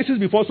 there are cases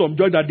before some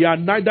judge that they are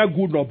neither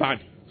good nor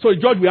bad. So a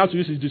judge will have to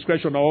use his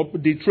discretion or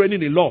the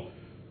training in law.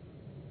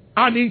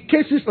 And in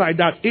cases like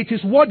that, it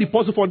is what the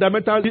person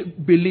fundamentally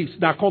believes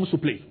that comes to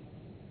play.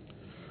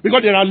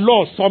 Because there are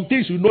laws, some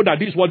things you know that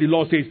this is what the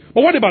law says.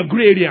 But what about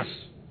gray areas?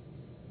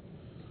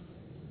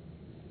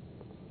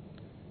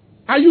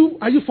 Are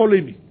you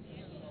following me?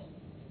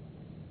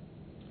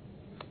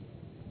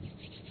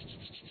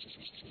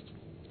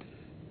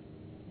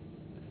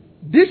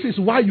 This is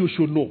why you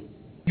should know.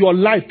 Your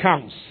life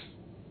counts.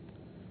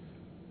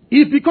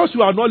 If because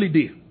you are on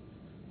holiday,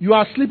 you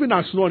are sleeping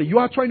and snoring, you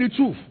are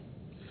 22.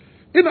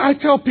 And I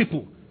tell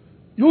people,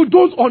 you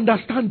don't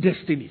understand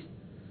destiny.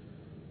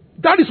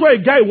 That is why a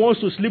guy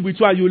wants to sleep with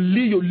you and you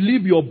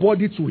leave your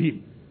body to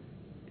him.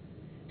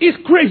 It's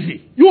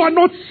crazy. You are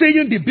not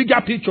saying the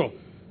bigger picture.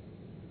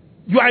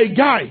 You are a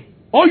guy.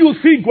 All you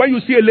think when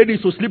you see a lady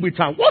is to sleep with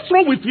her. What's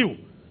wrong with you?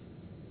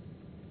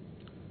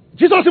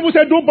 Jesus even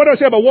said, don't bother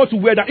yourself about what to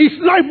wear. That is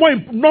life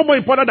not more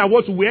important than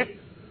what to wear?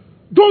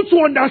 Don't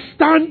you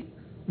understand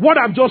what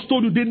I've just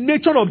told you, the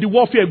nature of the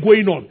warfare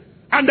going on,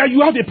 and that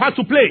you have a part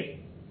to play?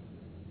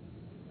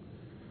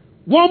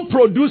 One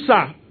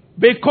producer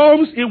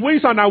he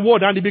wins an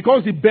award and he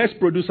becomes the best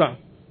producer.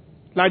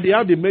 Like they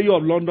have the mayor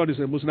of London is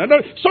a Muslim.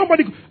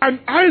 And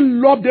I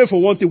love them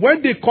for one thing.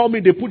 When they come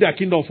in, they put their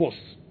kingdom first.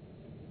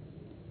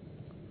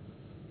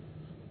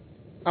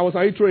 I was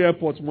at Heathrow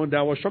Airport Monday.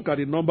 I was shocked at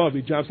the number of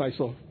hijabs I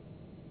saw.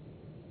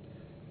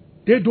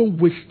 They don't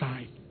waste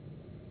time.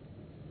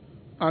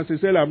 And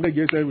sincerely, I'm not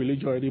against any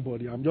religion or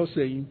anybody. I'm just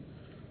saying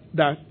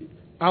that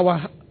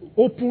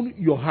open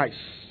your eyes.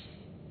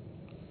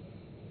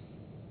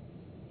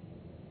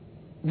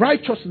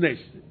 Righteousness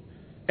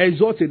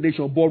exalts a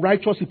nation, but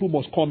righteous people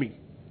must come in.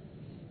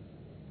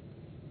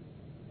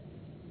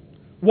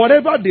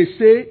 Whatever they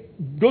say,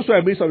 those who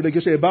are ministers of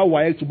education about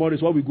WAEC tomorrow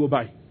is what we go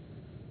by.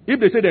 If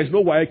they say there's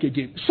no WAEC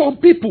again, some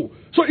people,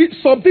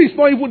 something is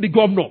not even the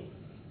governor.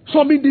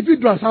 Some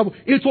individuals have.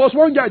 It was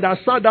one guy that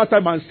sat that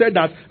time and said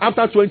that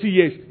after 20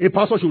 years, a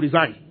pastor should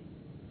resign.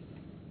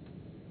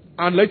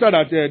 And later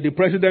that the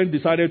president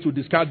decided to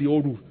discard the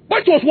old rule. But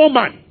it was one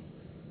man.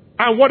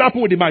 And what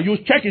happened with the man? You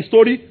check his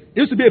story. He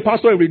used to be a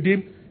pastor in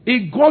Redeem.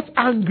 He got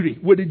angry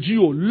with the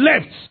GO,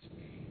 left.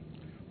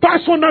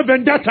 Personal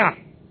vendetta.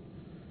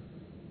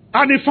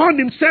 And he found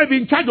himself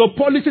in charge of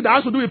policy that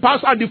has to do with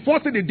pastor. And the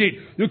first thing he did,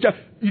 you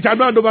can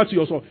hand over to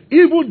your son.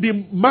 Even the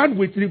man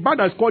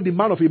that's called the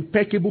man of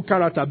impeccable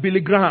character,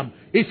 Billy Graham,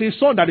 it's his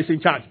son that is in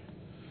charge.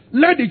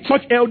 Let the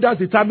church elders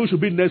determine who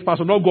should be the next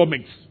pastor, not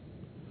governments.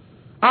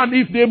 And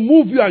if they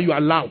move you and you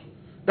allow,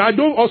 I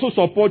don't also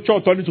support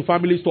church turning to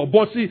family store.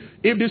 But see,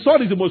 if the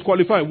son is the most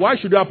qualified, why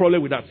should you have a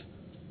problem with that?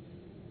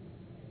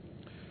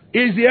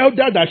 It's the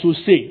elder that should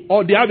say,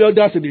 or they have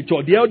elders in the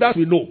church. The elders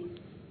will know.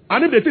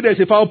 And if they think there's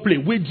a foul play,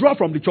 withdraw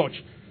from the church.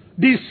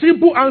 The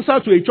simple answer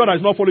to a church that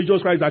is not following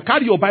Jesus Christ is that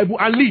carry your Bible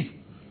and leave.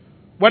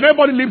 When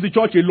everybody leaves the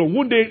church alone,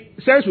 one day,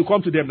 sense will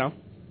come to them now.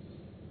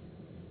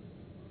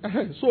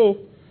 So,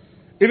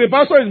 if a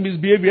pastor is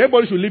misbehaving,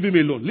 everybody should leave him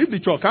alone. Leave the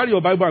church, carry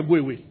your Bible and go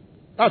away.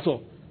 That's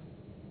all.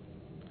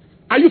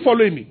 Are you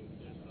following me?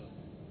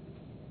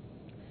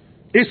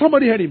 Is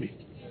somebody hearing me?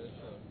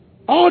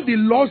 All the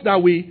laws that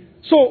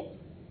So,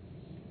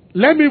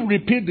 let me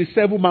repeat the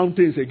 7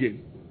 mountains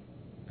again.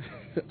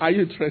 Are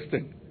you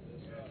interested?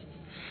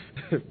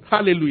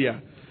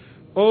 Hallelujah.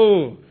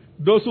 Oh,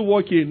 those who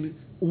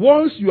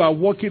once you are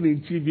working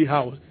in TV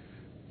house,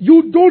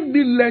 you don't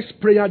need less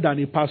prayer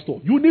than a pastor.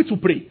 You need to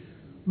pray.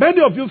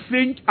 Many of you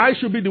think I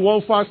should be the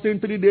one fasting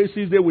 3 days,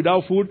 6 days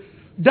without food.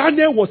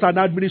 Daniel was an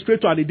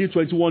administrator and he did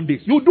 21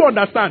 days. You do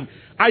understand.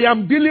 I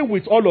am dealing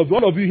with all of you.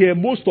 All of you here,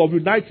 most of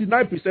you,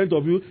 99%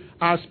 of you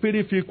are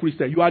spirit-filled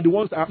Christians. You are the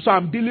ones. So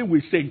I'm dealing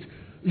with saints.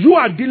 You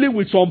are dealing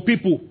with some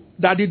people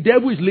that the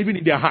devil is living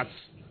in their hearts.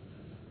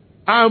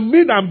 I'm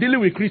dealing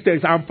with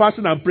Christians. I'm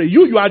fasting and praying.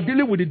 You are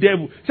dealing with the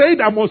devil.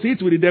 Saying I must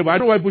eat with the devil. I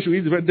don't know why people should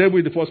eat with the devil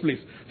in the first place.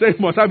 Say it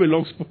must have a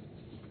long spoon.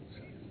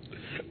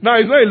 Now,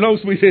 it's not a long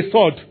spoon. It's a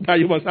sword that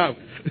you must have.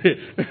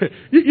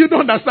 You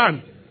don't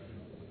understand.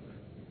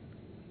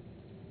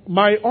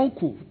 My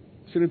uncle,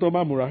 Senator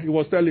Mamura, he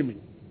was telling me,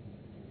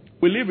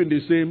 we live in the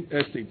same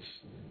estates.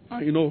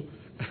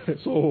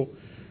 So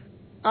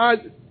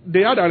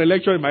they had an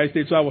election in my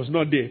estate, so I was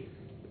not there.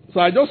 So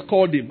I just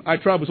called him. I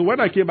traveled. So when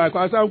I came back,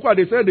 I said, Uncle,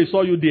 they said they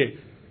saw you there.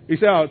 He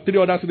said 3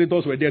 other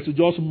senators were there to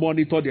just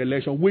monitor the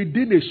election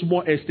within a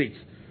small estate.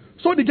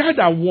 So the guy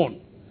that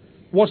won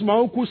was my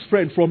uncle's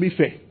friend from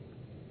Ife.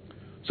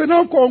 So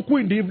now call uncle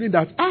in the evening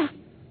that,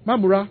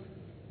 Mamura,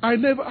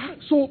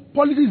 so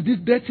politics is this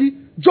dirty?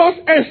 Just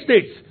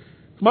estates.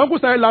 My uncle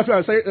started laughing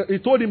and he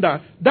told him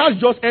that that's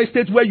just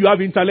estates where you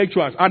have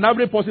intellectuals. An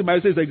average person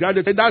might say is a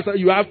graduate. That's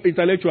you have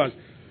intellectuals.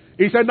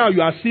 He said, now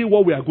you are seeing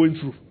what we are going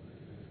through.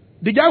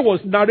 The guy was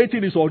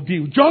narrating his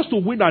ordeal just to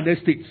win an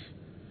estate.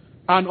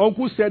 And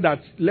uncle said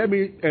that, let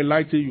me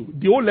enlighten you.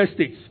 The whole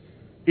estate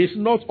is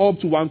not up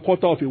to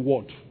 1/4 of a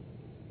word.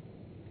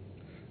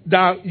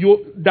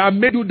 That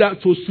made you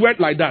to sweat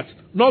like that.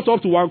 Not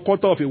up to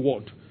 1/4 of a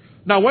word.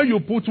 Now when you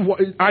put,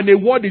 and a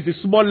word is the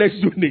smallest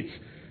unit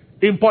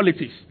in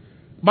politics.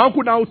 My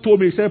uncle now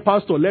told me, he said,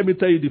 Pastor, let me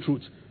tell you the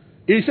truth.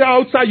 He said,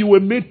 outside you will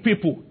meet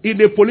people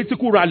in a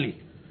political rally.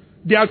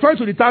 They are trying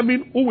to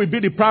determine who will be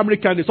the primary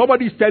candidate.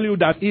 Somebody is telling you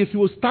that if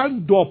you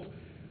stand up,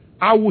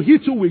 I will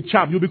hit you with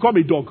charm. You become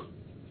a dog.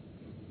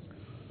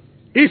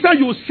 He said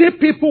you see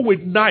people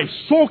with knives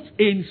soaked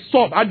in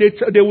soap, and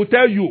they will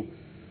tell you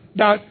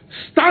that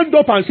stand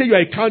up and say you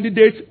are a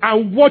candidate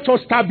and watch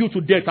us stab you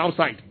to death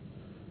outside.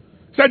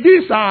 So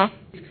these are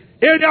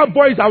area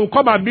boys that will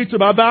come and meet you,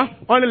 Baba,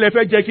 on the left,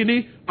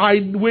 Jekini,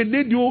 and we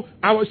need you.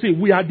 I will say,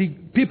 we are the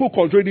people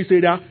controlling this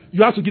area.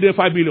 You have to give them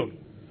 5 million.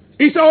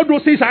 He said all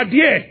those things are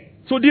there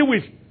to deal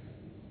with.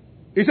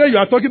 He said you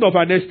are talking of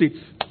an estate.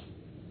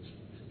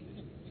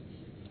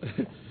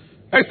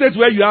 Estates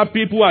where you have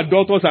people and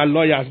doctors and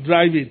lawyers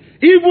driving.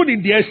 Even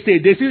in the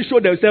estate, they still show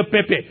themselves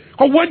pepper.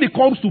 Because when it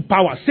comes to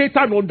power,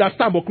 Satan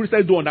understands, but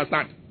Christians don't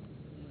understand.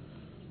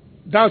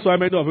 That's why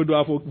many of you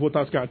don't have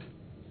voters card.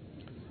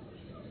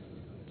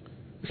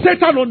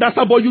 Satan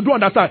understands, but you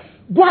don't understand.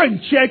 Go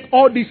and check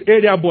all these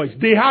area boys.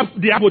 They have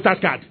voter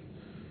card.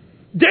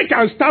 They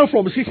can stand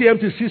from 6 a.m.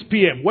 to 6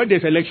 p.m. when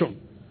there's election.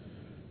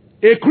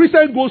 A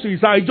Christian goes to his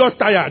house, he's just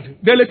tired.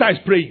 Then later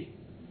he's praying.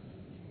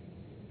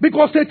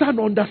 Because Satan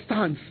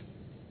understands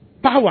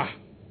power.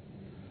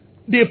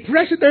 The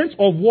president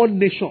of one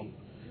nation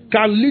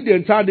can lead the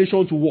entire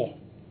nation to war.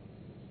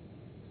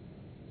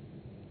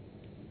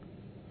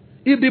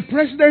 If the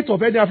president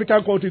of any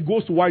African country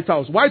goes to White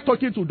House while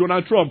talking to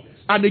Donald Trump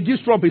and he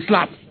gives Trump a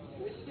slap,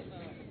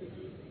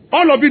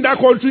 all of you in that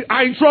country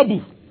are in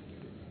trouble.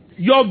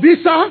 Your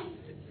visa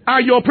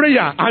and your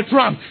prayer are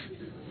trapped.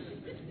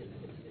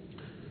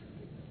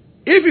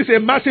 If he's a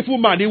merciful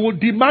man, he will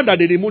demand that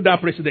they remove that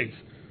president.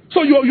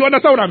 So you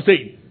understand what I'm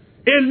saying?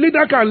 A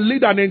leader can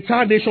lead an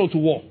entire nation to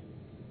war.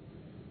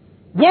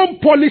 One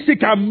policy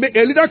a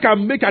leader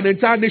can make an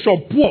entire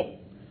nation poor.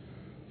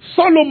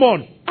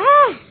 Solomon,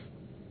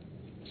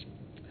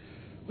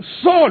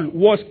 Saul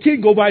was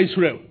king over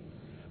Israel,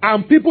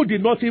 and people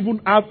did not even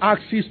have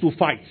access to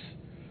fight.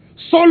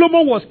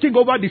 Solomon was king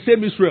over the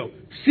same Israel.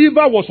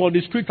 Silver was on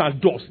the street as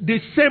dust. The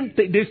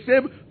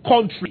same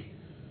country.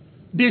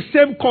 The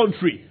same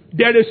country.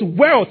 There is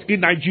wealth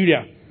in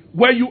Nigeria.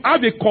 When you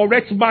have a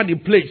correct man in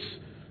place,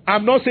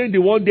 I'm not saying the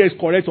one there is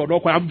correct or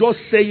not. I'm just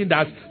saying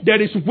that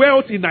there is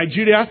wealth in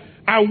Nigeria,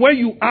 and when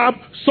you have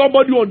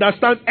somebody who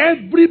understands,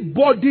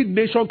 everybody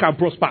nation can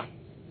prosper.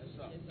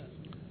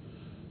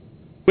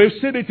 We've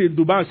seen it in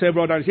Dubai and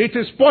several others. It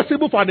is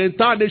possible for an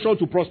entire nation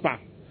to prosper.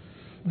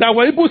 That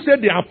when people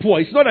say they are poor,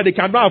 it's not that they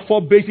cannot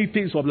afford basic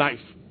things of life.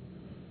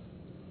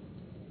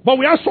 But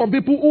we have some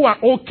people who are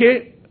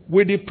okay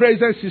with the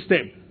present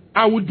system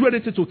and will do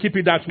anything to keep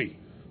it that way.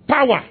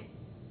 Power.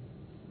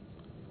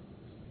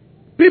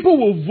 People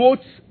will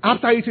vote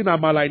after eating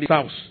amala in his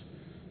house,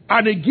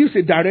 and it gives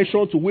a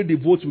direction to where the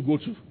votes will go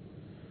to.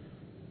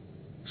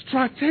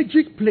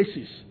 Strategic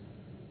places.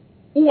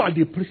 Who are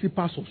the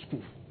principals of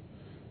school?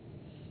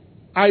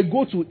 I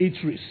go to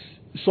eateries.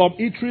 Some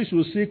eateries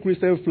will see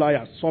Christian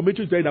flyers. Some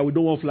eateries say that we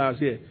don't want flyers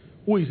here.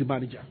 Who is the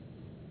manager?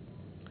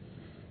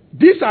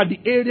 These are the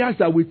areas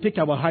that we take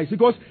our eyes,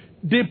 because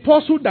the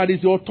person that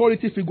is the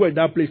authority figure in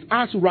that place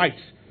has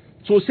rights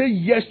to say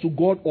yes to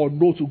God or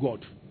no to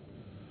God.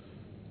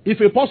 If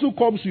a person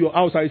comes to your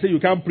house and say you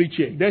can't preach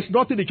here, there's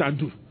nothing he can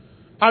do.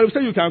 And if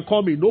say you can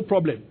come in, no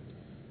problem.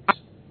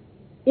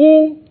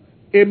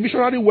 A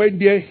missionary went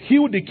there,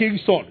 healed the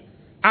king's son,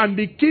 and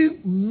the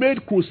king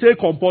made crusade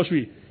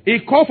compulsory. He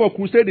called for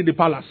crusade in the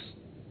palace.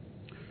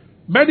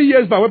 Many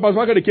years back, when Pastor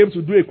Makinde came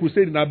to do a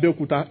crusade in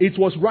Abeokuta, it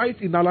was right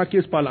in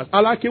Alake's palace.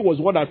 Alake was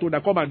one that told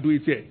them, come and do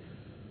it here.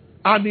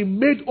 And he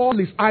made all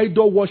his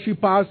idol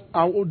worshippers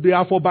and the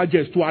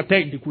Afobajers to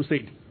attend the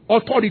crusade.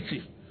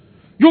 Authority.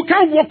 You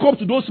can't walk up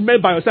to those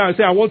men by yourself and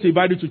say, I want to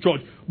invite you to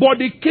church. But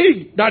the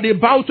king that they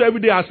bow to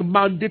every day has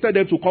mandated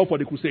them to come for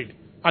the crusade.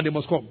 And they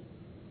must come.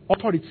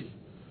 Authority.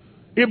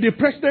 If the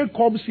president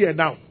comes here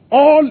now,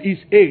 all his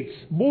aides,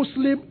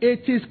 Muslim,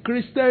 atheists,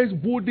 Christians,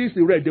 Buddhists,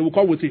 the rest, they will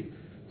come with him.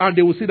 And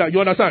they will see that. You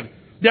understand?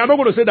 They are not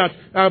going to say that,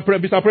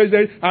 Mr.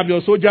 President, I'm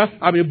your soldier,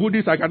 I'm a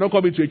Buddhist, I cannot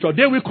come into a church.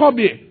 They will come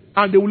here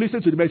and they will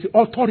listen to the message.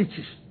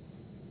 Authority.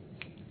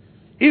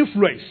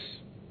 Influence.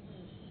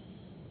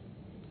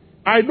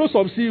 I know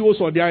some CEOs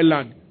on the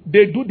island,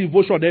 they do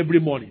devotion every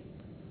morning.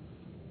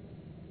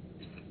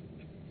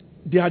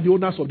 They are the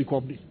owners of the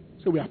company.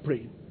 So we are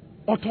praying.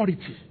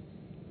 Authority.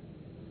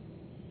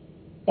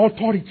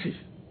 Authority.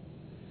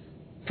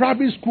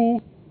 Private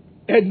school,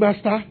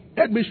 headmaster,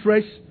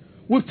 headmistress.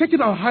 We've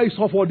taken our eyes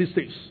off all these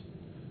things.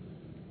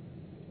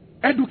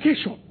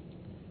 Education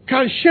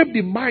can shape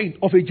the mind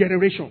of a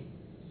generation.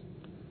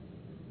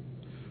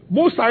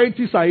 Most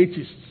scientists are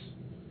atheists.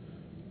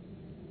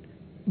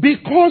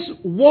 Because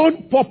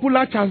one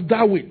popular Charles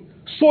Darwin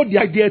sold the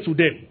idea to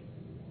them.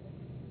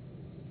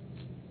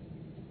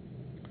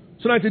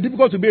 So now it's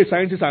difficult to be a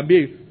scientist and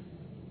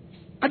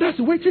and that's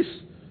the way it is.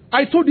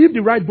 I told you, if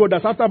the Wright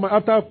brothers,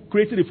 after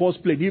creating the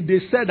first plane, if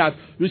they said that,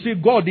 you see,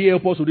 God didn't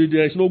help us to do,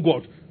 there is no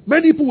God,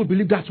 many people will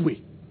believe that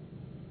way.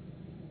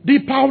 The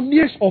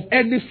pioneers of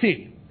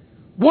anything,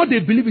 what they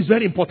believe is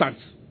very important.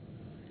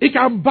 It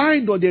can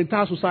bind on the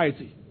entire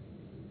society.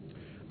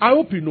 I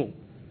hope you know,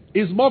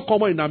 it's more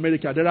common in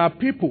America. There are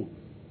people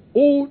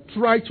who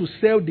try to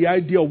sell the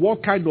idea of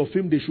what kind of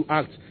film they should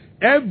act.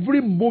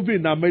 Every movie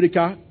in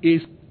America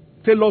is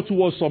tailored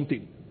towards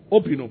something.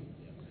 Hope you know.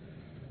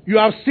 You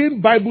have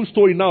seen Bible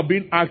story now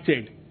being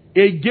acted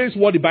against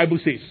what the Bible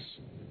says.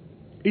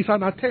 It's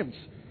an attempt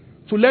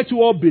to let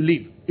you all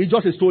believe it's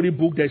just a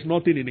storybook, there's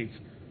nothing in it.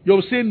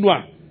 You've seen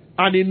Noah,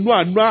 and in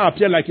Noah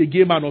appeared like a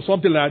gay man or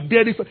something like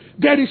that.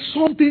 There is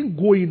something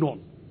going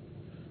on.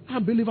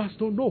 And believers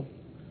don't know.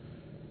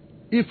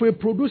 If a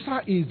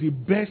producer is the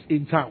best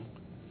in town,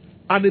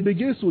 and he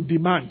begins to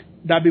demand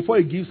that before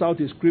he gives out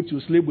a script,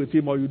 you sleep with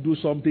him or you do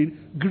something,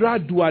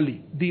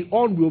 gradually, the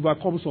on will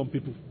overcome some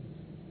people.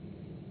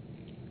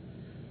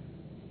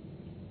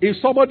 If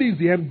somebody is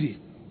the MD,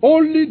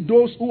 only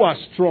those who are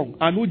strong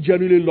and who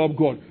genuinely love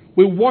God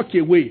will walk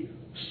away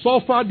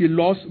suffer the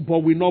loss, but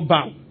will not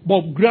bow.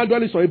 But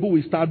gradually some people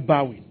will start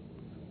bowing.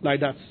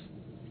 Like that.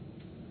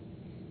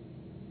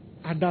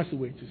 And that's the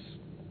way it is.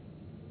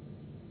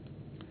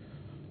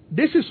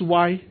 This is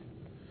why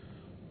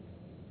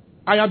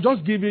I have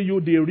just given you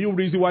the real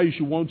reason why you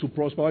should want to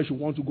prosper, why you should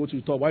want to go to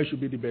the top, why you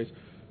should be the best.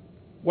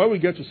 When we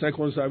get to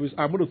second service,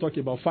 I'm going to talk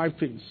about 5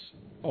 things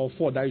or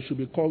 4 that you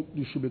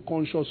should be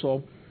conscious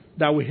of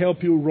that will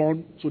help you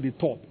run to the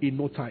top in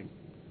no time.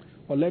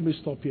 But let me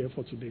stop here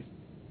for today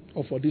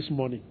or for this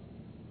morning.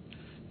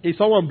 Is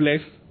someone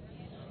blessed?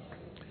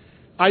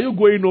 Are you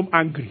going home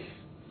angry?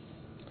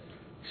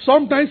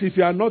 Sometimes if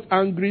you are not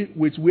angry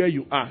with where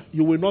you are,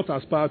 you will not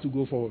aspire to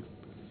go forward.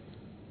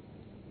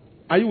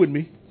 Are you with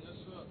me? Yes,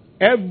 sir.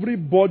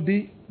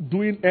 Everybody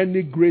doing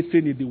any great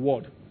thing in the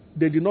world,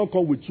 they did not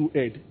come with 2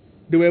 heads.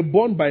 They were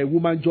born by a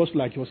woman just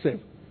like yourself.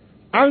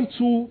 And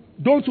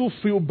don't you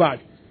feel bad?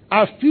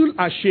 I feel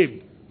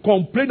ashamed.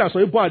 Complain that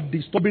some people are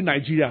disturbing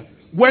Nigeria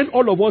when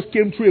all of us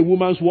came through a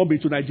woman's womb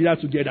into Nigeria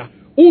together.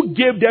 Who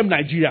gave them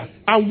Nigeria?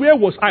 And where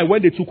was I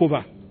when they took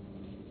over?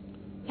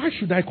 Why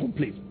should I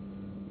complain?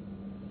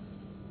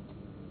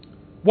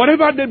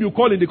 Whatever name you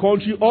call in the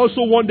country,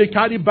 also one day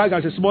carry bag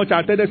as a small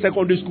child, attended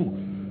secondary school.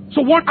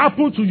 So what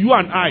happened to you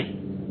and I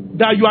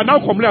that you are now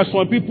complaining that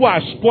some people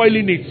are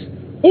spoiling it?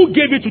 Who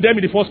gave it to them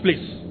in the first place?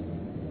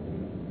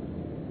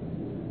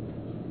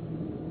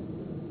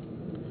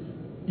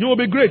 You will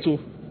be great, oh.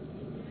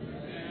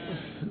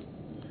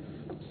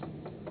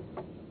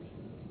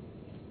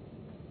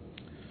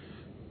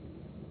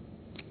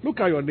 Look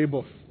at your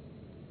neighbor.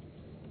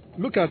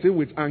 Look at him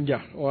with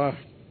anger. Or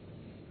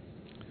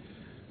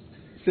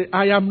say,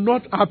 I am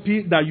not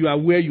happy that you are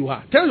where you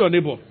are. Tell your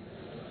neighbor.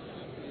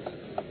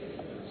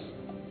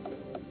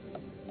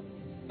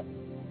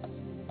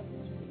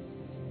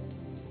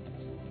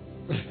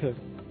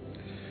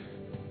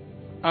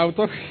 I'll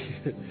talk.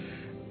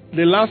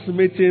 The last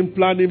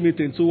planning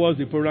meeting towards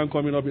the program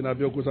coming up in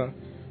Abeokuta,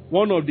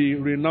 one of the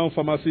renowned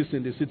pharmacists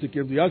in the city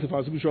came to. He has a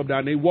pharmaceutical shop there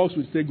and he works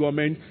with state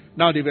government.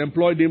 Now they've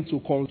employed him to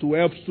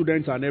help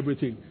students and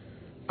everything.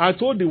 I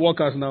told the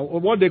workers now,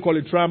 what they call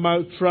it,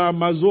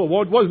 tramadol.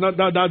 What is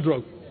that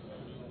drug?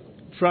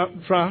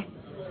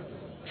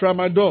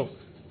 Tramadol.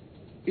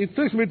 It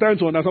takes me time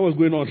to understand what's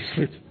going on.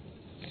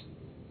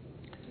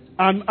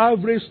 An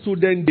average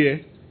student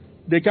there,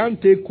 they can't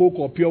take Coke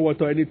or pure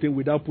water or anything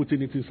without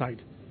putting it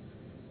inside.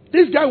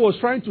 This guy was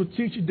trying to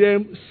teach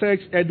them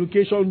sex,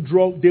 education,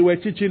 drug. They were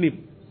teaching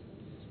him.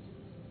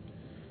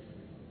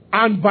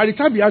 And by the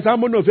time he asked how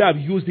many of you have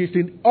used this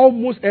thing,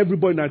 almost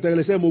everybody in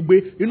Nigeria said,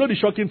 you know the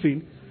shocking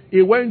thing?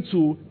 He went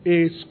to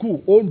a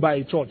school owned by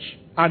a church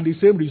and the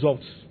same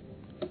results.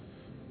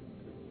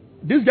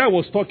 This guy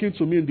was talking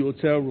to me in the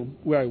hotel room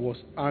where I was,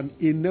 and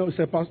he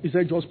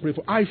said, just pray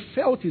for. I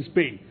felt his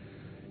pain.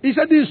 He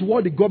said, this is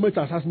what the government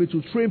has asked me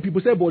to train people.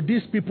 He said, but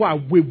these people are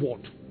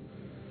wayward.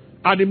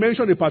 And he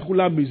mentioned a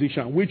particular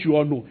musician, which you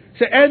all know.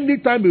 Say,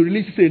 anytime he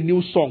releases a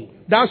new song,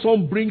 that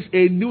song brings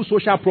a new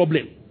social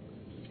problem.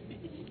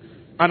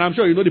 And I'm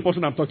sure you know the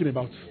person I'm talking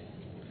about.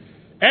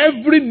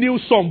 Every new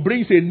song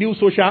brings a new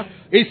social.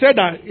 He said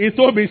that, he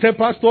told me, he said,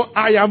 Pastor,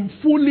 I am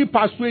fully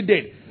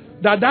persuaded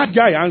that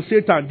guy and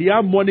Satan, they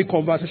have morning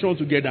conversation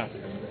together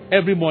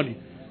every morning.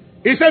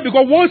 He said,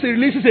 because once he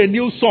releases a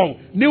new song,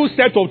 new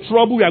set of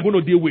trouble we are going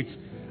to deal with.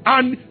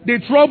 And the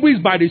trouble is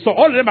by the song.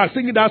 All of them are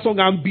singing that song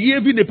and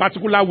behaving a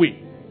particular way.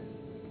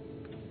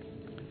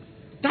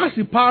 That's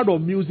the power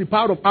of music,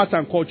 power of art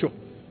and culture.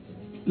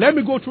 Let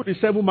me go through the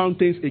 7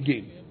 mountains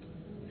again.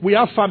 We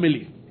have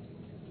family.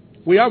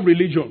 We have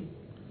religion.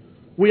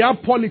 We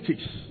have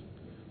politics.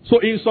 So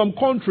in some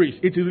countries,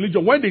 it is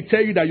religion. When they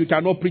tell you that you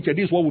cannot preach, this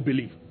is what we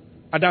believe.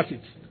 And that's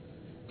it.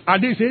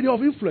 And this area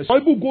of influence.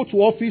 People go to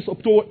office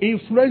to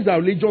influence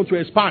their religion to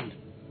expand.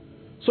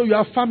 So you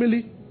have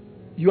family.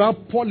 You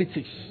have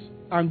politics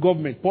and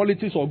government.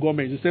 Politics or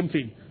government is the same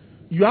thing.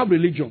 You have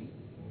religion.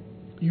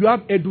 You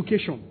have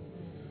education.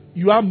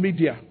 You have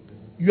media.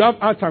 You have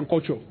art and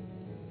culture.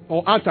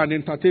 Or art and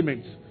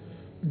entertainment.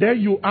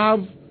 Then you have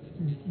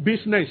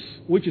business,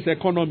 which is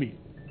economy.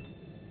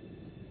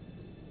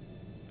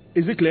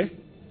 Is it clear?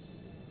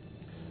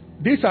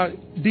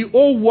 The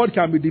whole world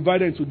can be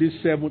divided into these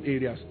 7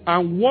 areas.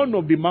 And one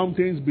of the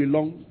mountains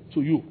belongs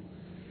to you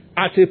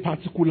at a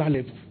particular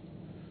level.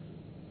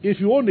 If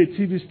you own a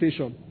TV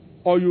station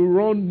or you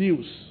run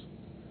news,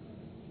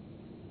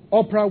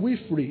 Oprah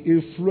Winfrey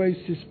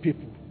influences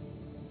people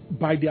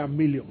by their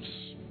millions.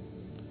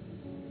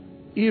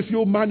 If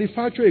you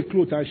manufacture a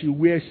cloth and she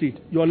wears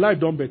it, your life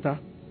done better.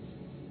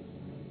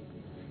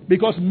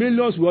 Because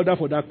millions will order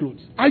for that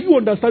clothes. Are you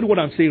understanding what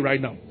I'm saying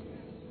right now?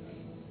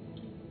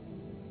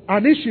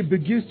 And if she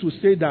begins to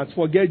say that,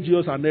 forget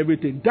Jesus and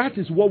everything, that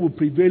is what will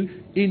prevail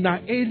in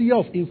an area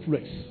of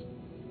influence.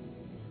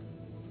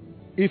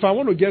 If I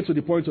want to get to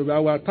the point of it, I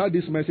will attach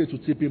this message to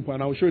tipping point,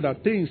 and I will show you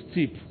that things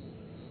tip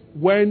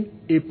when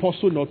a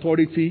person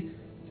authority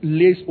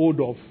lays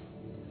hold of.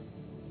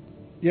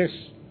 Yes.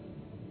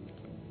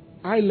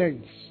 I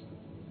learned.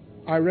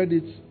 I read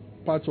it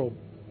part of.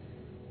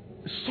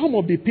 Some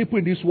of the people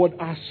in this world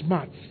are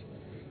smart.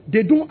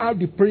 They don't have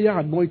the prayer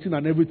anointing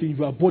and everything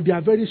you have, but they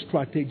are very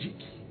strategic.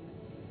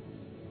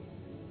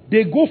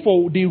 They go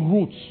for the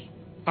roots,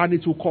 and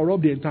it will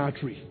corrupt the entire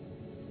tree.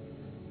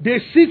 They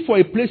seek for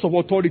a place of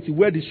authority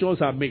where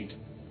decisions are made,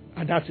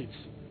 and that's it.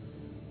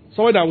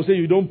 Someone that will say,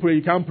 you don't pray,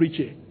 you can't preach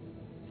here.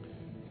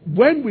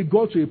 When we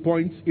got to a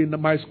point in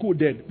my school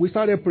then, we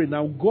started praying.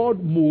 Now,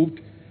 God moved.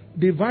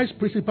 The vice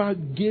principal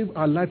gave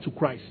her life to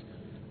Christ.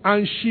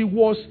 And she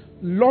was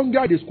longer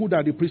at the school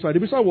than the principal. The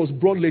principal was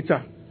brought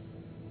later.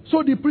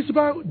 So the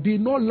principal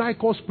did not like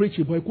us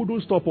preaching, but he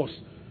couldn't stop us.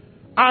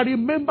 I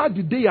remember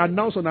the day he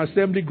announced on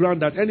assembly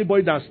ground that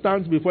anybody that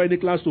stands before any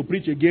class to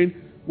preach again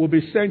will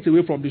be sent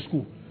away from the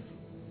school.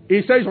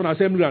 He says on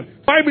assembly ground.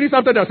 5 minutes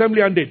after the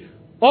assembly ended,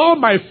 all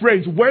my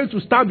friends went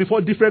to stand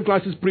before different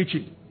classes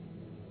preaching.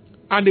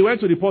 And they went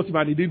to report him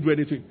and he didn't do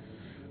anything.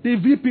 The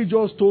VP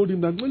just told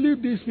him that,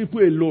 leave these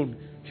people alone.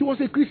 He was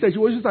a Christian. She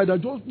was just like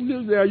that. Just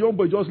leave their young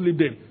boy, just leave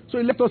them. So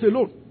he left us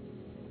alone.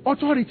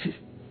 Authority.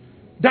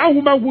 That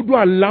woman wouldn't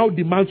allow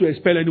the man to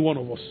expel any one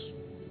of us.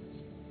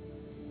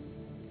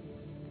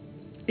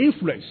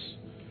 Influence.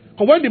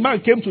 Because when the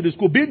man came to the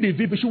school, being the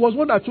VP, she was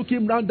one that took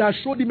him down, that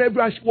showed him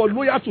everywhere. She was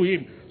loyal to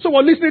him. So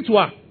we're listening to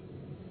her.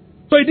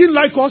 So he didn't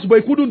like us,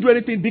 but he couldn't do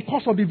anything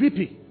because of the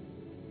VP.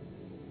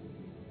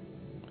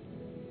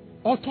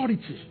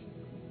 Authority.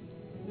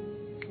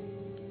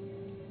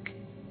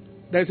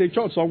 There's a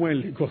church somewhere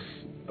in Lagos.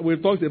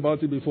 We've talked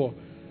about it before.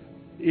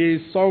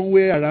 It's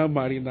somewhere around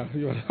Marina.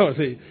 You know what I'm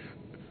saying?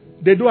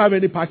 They don't have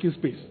any parking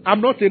space. I'm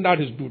not saying that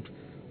is good.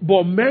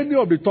 But many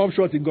of the top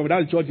shots in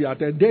government, that's the church you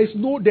attend,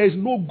 there's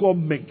no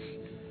government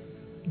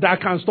that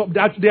can stop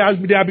that. They have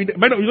been,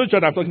 many of you know the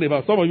church I'm talking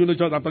about. Some of you know the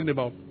church I'm talking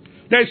about.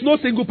 There is no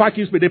single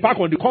parking space. They park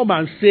on the come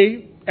and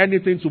say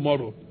anything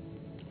tomorrow.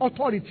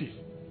 Authority.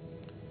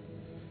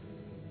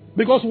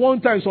 Because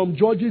one time some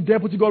judges,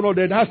 deputy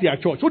governor, that's their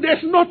church. So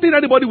there's nothing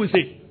anybody will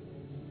say.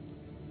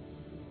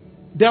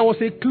 There was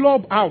a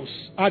clubhouse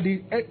at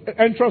the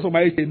entrance of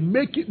my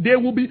estate. They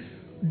will be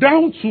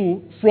down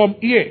to, from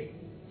here,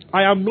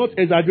 I am not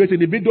exaggerating, in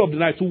the middle of the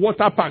night, to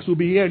water parks will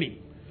be hearing.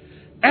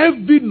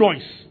 Every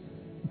noise.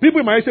 People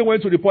in my estate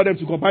went to report them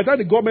to come. By the time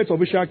the government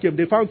official came,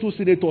 they found 2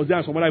 senators there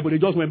and some other, but they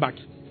just went back.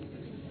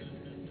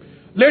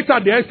 Later,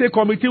 the estate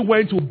committee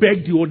went to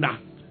beg the owner.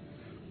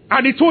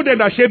 And he told them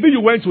that, Shebi,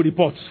 you went to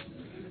report.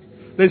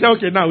 They said,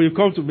 okay, now we've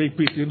come to make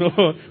peace. You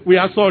know, we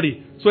are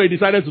sorry. So he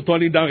decided to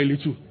turn it down a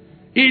little.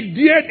 He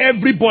dared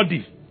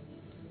everybody.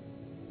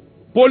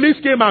 Police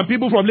came and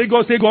people from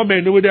Lagos State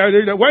government, when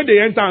they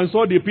entered and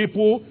saw the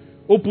people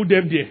who put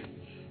them there,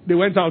 they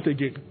went out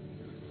again.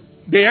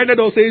 They ended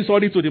up saying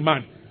sorry to the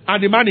man.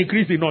 And the man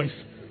increased the noise.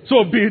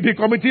 So the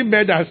committee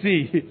made us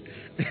see,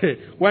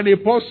 when a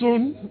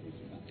person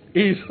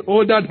is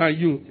older than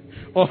you,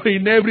 or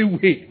in every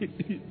way,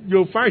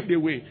 you'll find a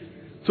way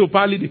to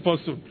parley the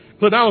person.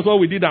 So that was what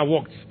we did that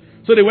worked.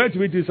 So they went to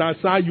meet this and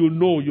said, you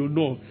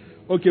know.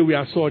 Okay, we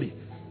are sorry.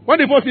 When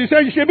the person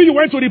said, Shebi, you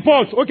went to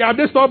report. Okay, have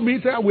they stopped me?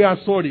 He said, we are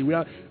sorry. We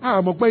are,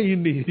 I'm okay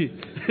in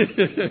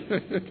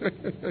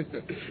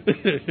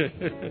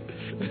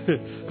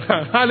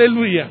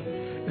Hallelujah.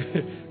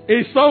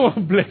 Is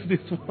someone blessed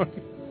this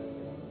morning?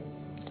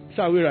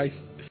 Shall we rise?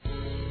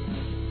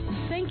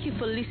 Thank you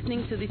for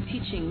listening to the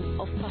teaching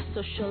of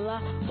Pastor Shola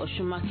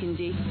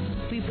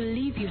Osunmakinde. We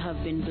believe you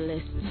have been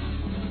blessed.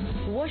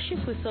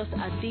 Worship with us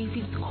at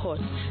David's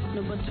Court,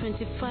 number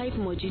 25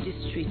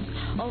 Mojidi Street,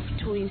 off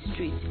Towing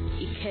Street,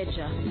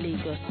 Ikeja,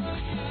 Lagos.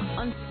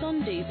 On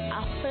Sundays,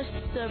 our first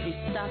service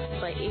starts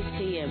by 8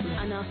 a.m.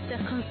 and our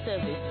second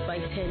service by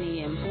 10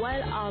 a.m.,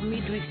 while our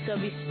midweek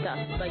service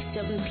starts by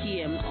 7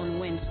 p.m. on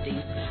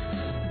Wednesdays.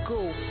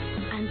 Go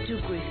and do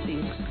great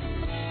things.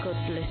 God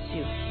bless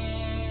you.